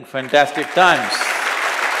 I think fantastic times.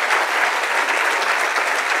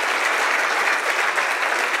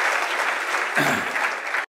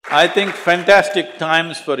 I think fantastic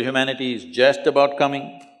times for humanity is just about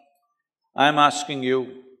coming. I'm asking you,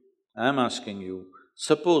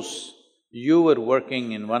 suppose you were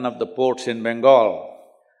working in one of the ports in Bengal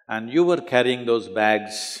and you were carrying those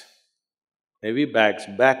bags, heavy bags,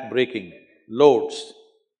 back-breaking loads,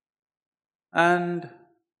 and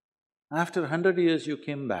after 100 years you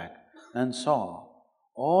came back and saw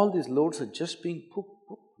all these loads are just being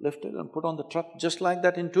lifted and put on the truck just like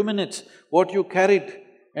that in 2 minutes, what you carried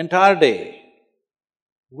entire day.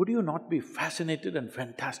 Would you not be fascinated and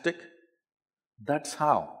fantastic? That's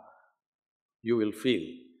how you will feel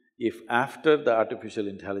if after the artificial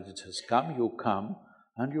intelligence has come, you come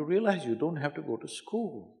and you realize you don't have to go to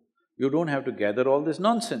school. You don't have to gather all this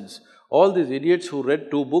nonsense. All these idiots who read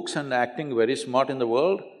 2 books and acting very smart in the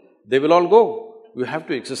world, they will all go. You have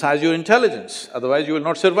to exercise your intelligence, otherwise you will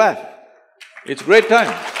not survive. It's great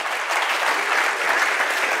time.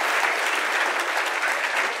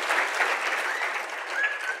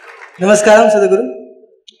 Namaskaram, Sadhguru.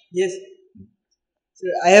 Yes. Sir,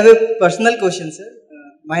 I have a personal question, sir.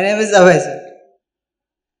 My name is Abhay, sir.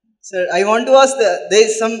 Sir, I want to ask, there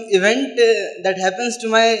is some event that happens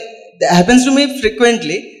to me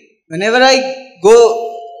frequently. Whenever I go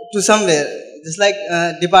to somewhere, just like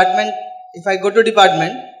department, if I go to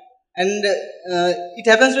department, and it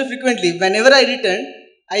happens to me frequently. Whenever I return,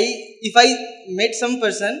 if I meet some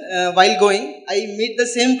person while going, I meet the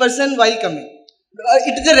same person while coming.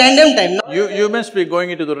 It is a random time. You must be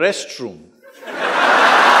going into the restroom.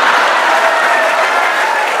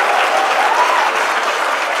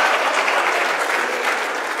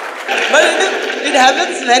 But it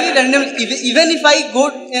happens very random. Even if I go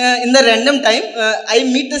in the random time, I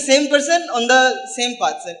meet the same person on the same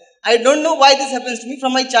path, sir. I don't know why this happens to me.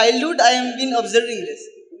 From my childhood, I have been observing this.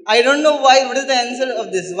 I don't know why. What is the answer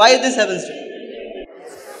of this? Why this happens to me?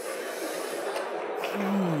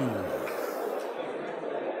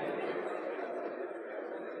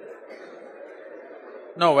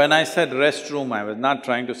 No, when I said restroom, I was not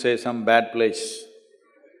trying to say some bad place.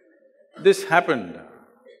 This happened.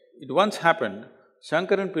 It once happened,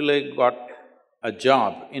 Shankaran Pillai got a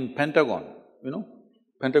job in Pentagon, you know,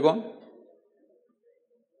 Pentagon?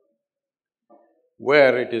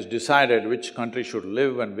 Where it is decided which country should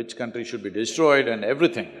live and which country should be destroyed and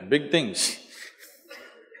everything, big things.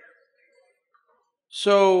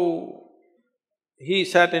 So, he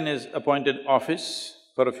sat in his appointed office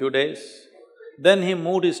for a few days. Then he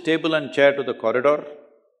moved his table and chair to the corridor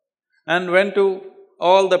and went to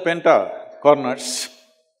all the Penta corners.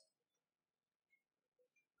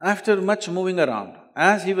 After much moving around,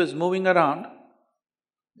 as he was moving around,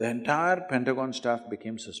 the entire Pentagon staff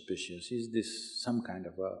became suspicious. Is this some kind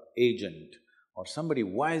of a agent or somebody?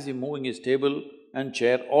 Why is he moving his table and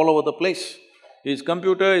chair all over the place? His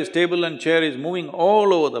computer, his table and chair is moving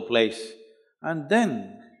all over the place. And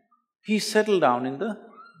then he settled down in the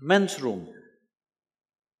men's room.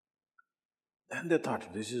 Then they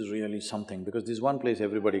thought, this is really something, because this is one place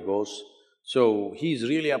everybody goes. So, he's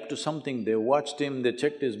really up to something. They watched him, they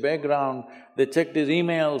checked his background, they checked his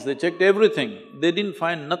emails, they checked everything. They didn't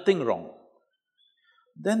find nothing wrong.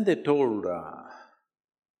 Then they told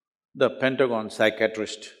the Pentagon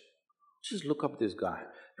psychiatrist, just look up this guy.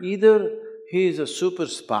 Either he is a super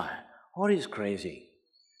spy or he's crazy.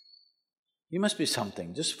 He must be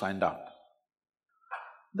something, just find out.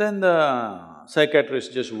 Then the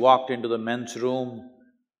psychiatrist just walked into the men's room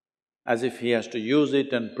as if he has to use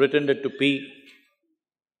it and pretended to pee.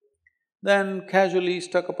 Then casually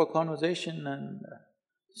struck up a conversation and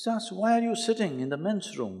just asked, why are you sitting in the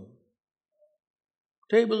men's room?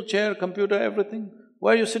 Table, chair, computer, everything,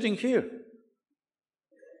 why are you sitting here?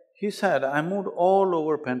 He said, I moved all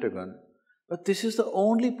over Pentagon, but this is the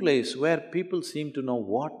only place where people seem to know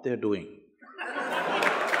what they're doing.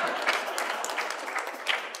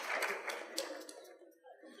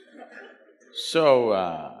 So,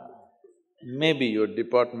 maybe your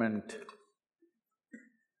department…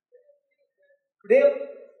 Today, I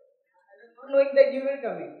was not knowing that you were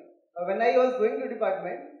coming. When I was going to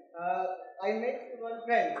department, I met one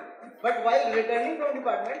friend. But while returning from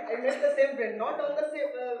department, I met the same friend, not on the same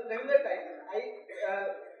regular time. I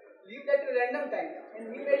lived at a random time,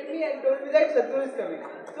 and he met me and told me that Sadhguru is coming.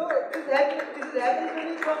 So this happens to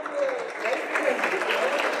me from very frequently.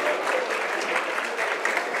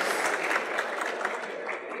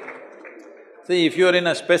 See, if you're in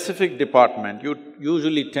a specific department, you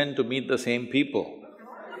usually tend to meet the same people.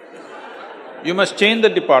 You must change the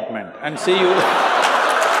department and see you'll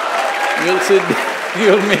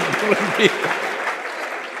meet different people.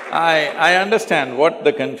 I understand what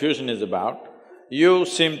the confusion is about. You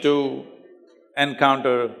seem to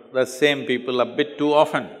encounter the same people a bit too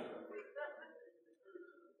often.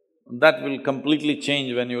 That will completely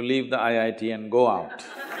change when you leave the IIT and go out.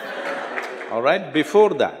 All right?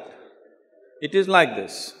 Before that, it is like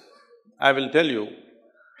this. I will tell you,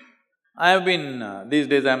 I have been… these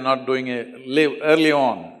days I'm not doing early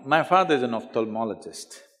on, my father is an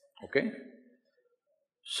ophthalmologist, okay?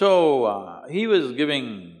 So, he was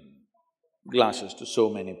giving glasses to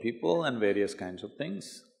so many people and various kinds of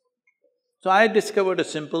things. So, I discovered a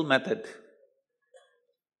simple method.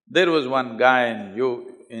 There was one guy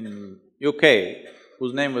in UK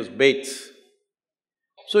whose name was Bates.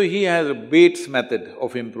 So he has a Bates method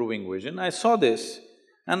of improving vision. I saw this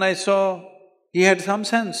and I saw He had some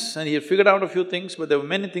sense and he had figured out a few things, but there were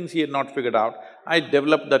many things he had not figured out. I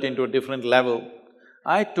developed that into a different level.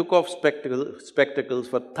 I took off spectacles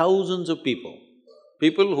for thousands of people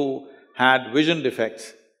who had vision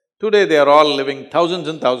defects. Today they are all living, thousands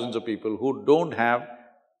and thousands of people who don't have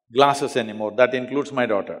glasses anymore. That includes my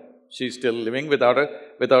daughter. She's still living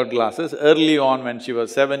without glasses. Early on, when she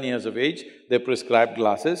was 7 years of age, they prescribed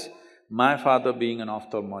glasses. My father, being an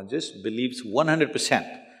ophthalmologist, believes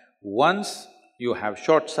 100%. Once you have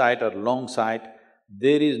short sight or long sight,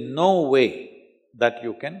 there is no way that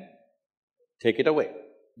you can take it away.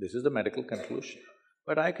 This is the medical conclusion.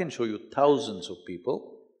 But I can show you thousands of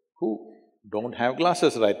people who don't have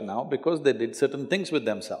glasses right now because they did certain things with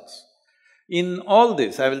themselves. In all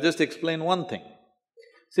this, I will just explain one thing.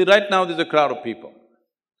 See, right now there's a crowd of people.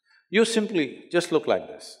 You simply just look like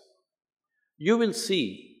this. You will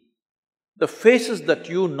see the faces that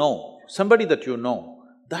you know, somebody that you know,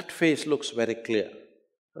 that face looks very clear.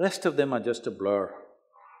 Rest of them are just a blur.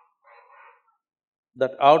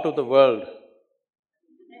 That out of the world,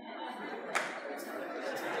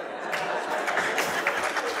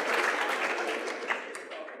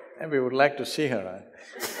 and we would like to see her, right?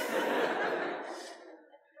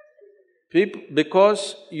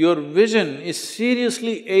 Because your vision is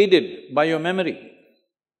seriously aided by your memory.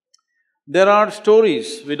 There are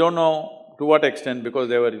stories, we don't know to what extent because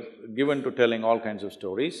they were given to telling all kinds of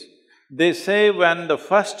stories. They say when the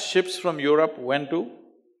first ships from Europe went to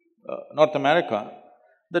North America,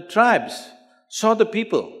 the tribes saw the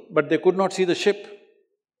people, but they could not see the ship.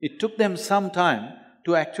 It took them some time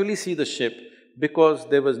to actually see the ship because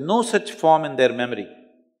there was no such form in their memory.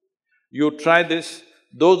 You try this,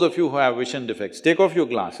 those of you who have vision defects, take off your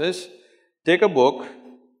glasses, take a book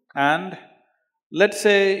and let's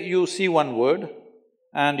say you see one word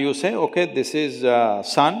and you say, okay, this is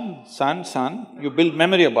sun, sun, sun, you build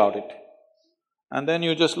memory about it. And then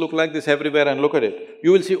you just look like this everywhere and look at it.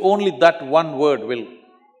 You will see only that one word will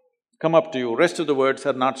come up to you, rest of the words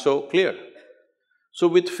are not so clear. So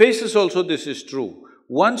with faces also this is true.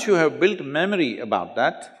 Once you have built memory about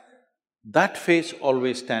that face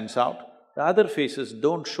always stands out, the other faces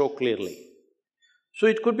don't show clearly. So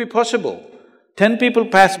it could be possible, 10 people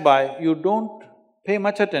pass by, you don't pay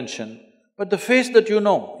much attention, but the face that you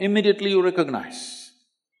know, immediately you recognize.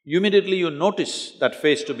 Immediately you notice that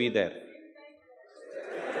face to be there.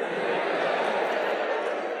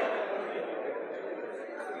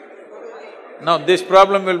 Now, this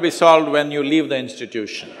problem will be solved when you leave the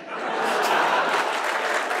institution.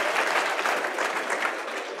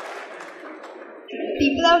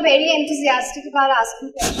 People are very enthusiastic about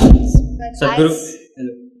asking questions, but Sadhguru, as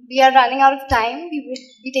we are running out of time, we will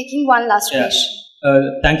be taking one last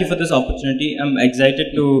question. Thank you for this opportunity. I'm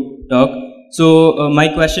excited to talk. So, my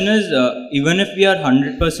question is, even if we are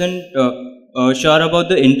 100% sure about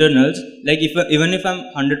the internals, like even if I'm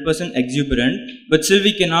 100% exuberant, but still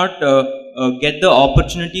we cannot get the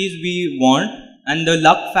opportunities we want, and the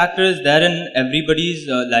luck factor is there in everybody's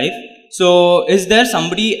life. So, is there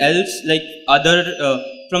somebody else, like other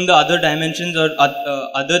from the other dimensions or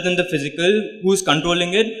other than the physical, who's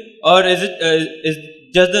controlling it, or is it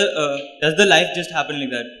does the life just happen like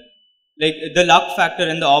that? Like the luck factor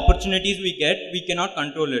and the opportunities we get, we cannot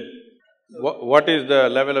control it. What is the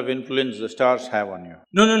level of influence the stars have on you?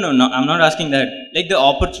 No, I'm not asking that. Like the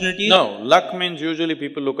opportunities… No, luck means usually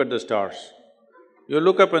people look at the stars. You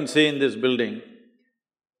look up and see in this building,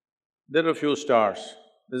 there are a few stars,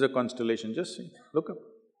 there's a constellation, just see, look up.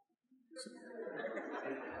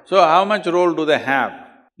 So how much role do they have?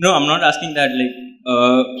 No, I'm not asking that, like…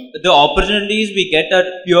 the opportunities we get are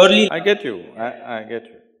purely… I get you, I get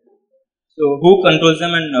you. So who controls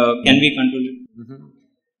them and can we control it?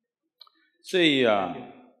 See,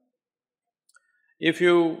 if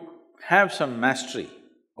you have some mastery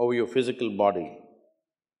over your physical body,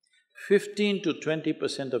 15 to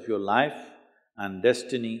 20% of your life and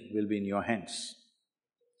destiny will be in your hands.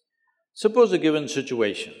 Suppose a given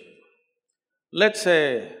situation, let's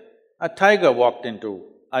say a tiger walked into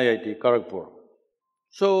IIT Kharagpur.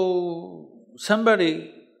 So,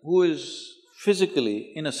 somebody who is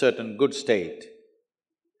physically in a certain good state,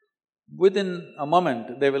 within a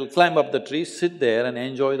moment they will climb up the tree, sit there and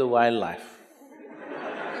enjoy the wildlife.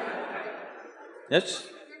 Yes?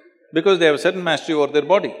 Because they have a certain mastery over their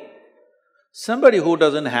body. Somebody who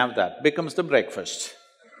doesn't have that becomes the breakfast.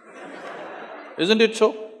 Isn't it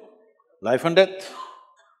so? Life and death.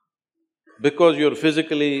 Because you're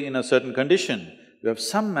physically in a certain condition, you have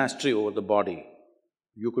some mastery over the body.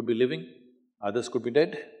 You could be living, others could be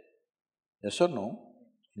dead. Yes or no?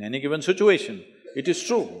 In any given situation, it is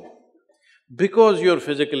true. Because you're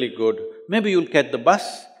physically good, maybe you'll catch the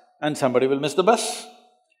bus and somebody will miss the bus.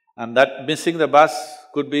 And that missing the bus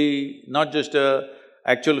could be not just a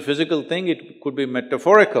actual physical thing, it could be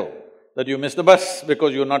metaphorical, that you miss the bus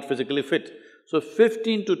because you're not physically fit. So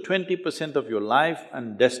 15 to 20% of your life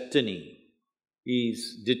and destiny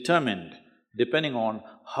is determined depending on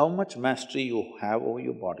how much mastery you have over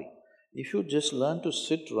your body. If you just learn to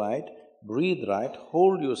sit right, breathe right,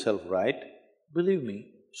 hold yourself right, believe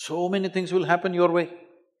me, so many things will happen your way.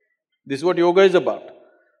 This is what yoga is about,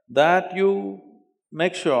 that you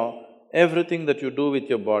make sure everything that you do with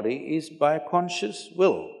your body is by conscious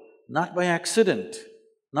will, not by accident,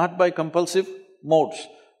 not by compulsive modes.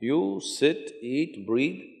 You sit, eat,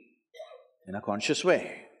 breathe in a conscious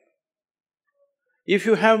way. If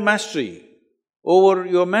you have mastery over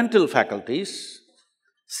your mental faculties,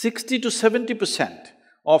 60 to 70%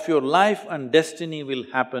 of your life and destiny will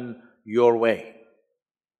happen your way.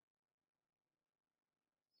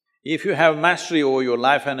 If you have mastery over your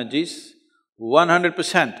life energies,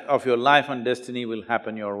 100% of your life and destiny will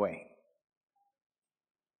happen your way.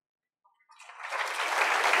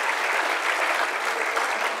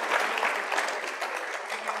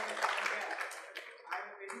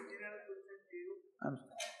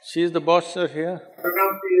 She is the boss, sir, here.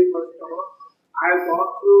 Program to you, first of all. I have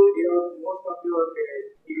gone through most of your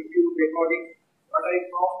YouTube recordings, but I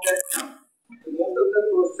found that most of the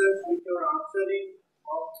questions which you are answering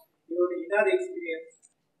of your inner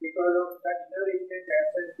experience, because of that inner experience,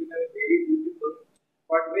 answer is very beautiful.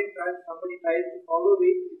 But when somebody tries to follow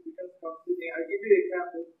it, it becomes confusing. I'll give you an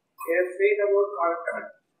example. They have said about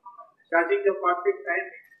judging the perfect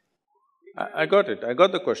time. I got it, I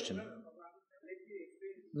got the question.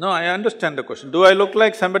 No, I understand the question. Do I look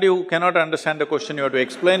like somebody who cannot understand the question? You have to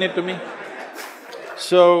explain it to me.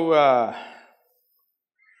 So,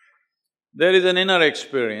 there is an inner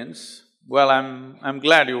experience. Well, I'm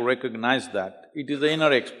glad you recognize that. It is the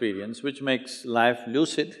inner experience which makes life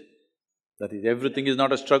lucid. That is, everything is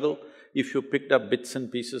not a struggle. If you picked up bits and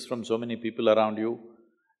pieces from so many people around you,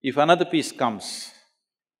 if another piece comes,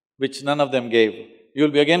 which none of them gave, you'll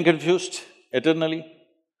be again confused eternally.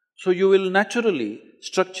 So you will naturally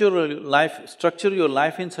structure your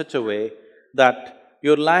life in such a way that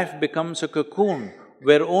your life becomes a cocoon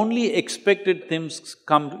where only expected things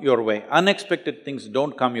come your way, unexpected things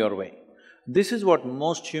don't come your way. This is what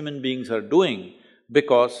most human beings are doing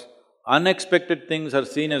because unexpected things are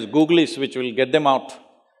seen as googlies which will get them out.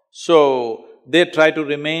 So, they try to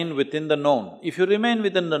remain within the known. If you remain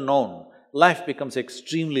within the known, life becomes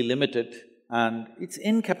extremely limited and it's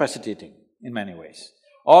incapacitating in many ways.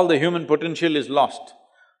 All the human potential is lost.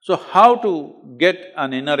 So how to get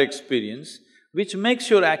an inner experience which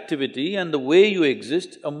makes your activity and the way you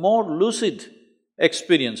exist a more lucid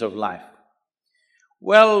experience of life?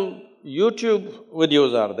 Well, YouTube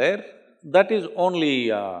videos are there, that is only,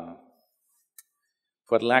 for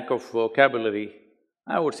lack of vocabulary,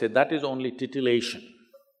 I would say that is only titillation.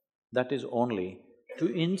 That is only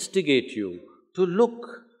to instigate you to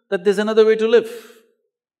look that there's another way to live.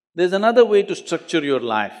 There's another way to structure your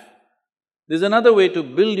life. There's another way to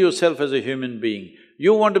build yourself as a human being.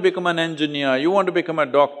 You want to become an engineer, you want to become a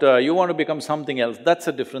doctor, you want to become something else, that's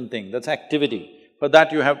a different thing, that's activity. For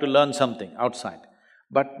that you have to learn something outside.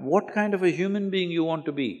 But what kind of a human being you want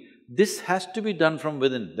to be, this has to be done from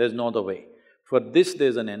within, there's no other way. For this,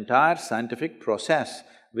 there's an entire scientific process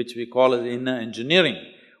which we call as inner engineering,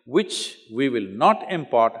 which we will not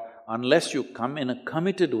impart unless you come in a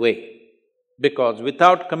committed way. Because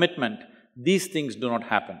without commitment, these things do not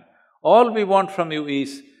happen. All we want from you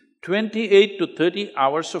is 28 to 30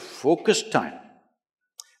 hours of focused time.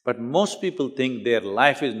 But most people think their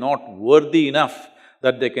life is not worthy enough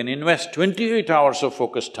that they can invest 28 hours of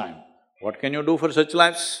focused time. What can you do for such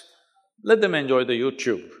lives? Let them enjoy the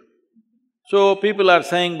YouTube. So people are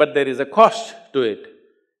saying, but there is a cost to it.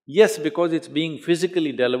 Yes, because it's being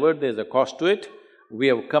physically delivered, there's a cost to it. We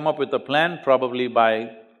have come up with a plan, probably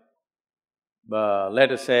by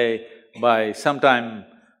let us say, by sometime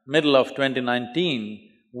middle of 2019,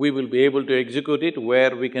 we will be able to execute it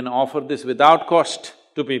where we can offer this without cost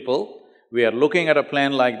to people. We are looking at a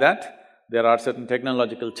plan like that. There are certain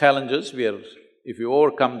technological challenges if you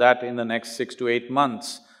overcome that in the next 6 to 8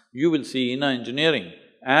 months, you will see inner engineering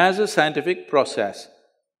as a scientific process.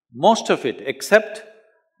 Most of it, except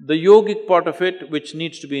the yogic part of it which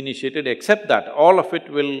needs to be initiated, except that, all of it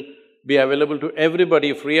will be available to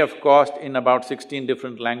everybody free of cost in about 16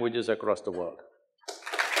 different languages across the world.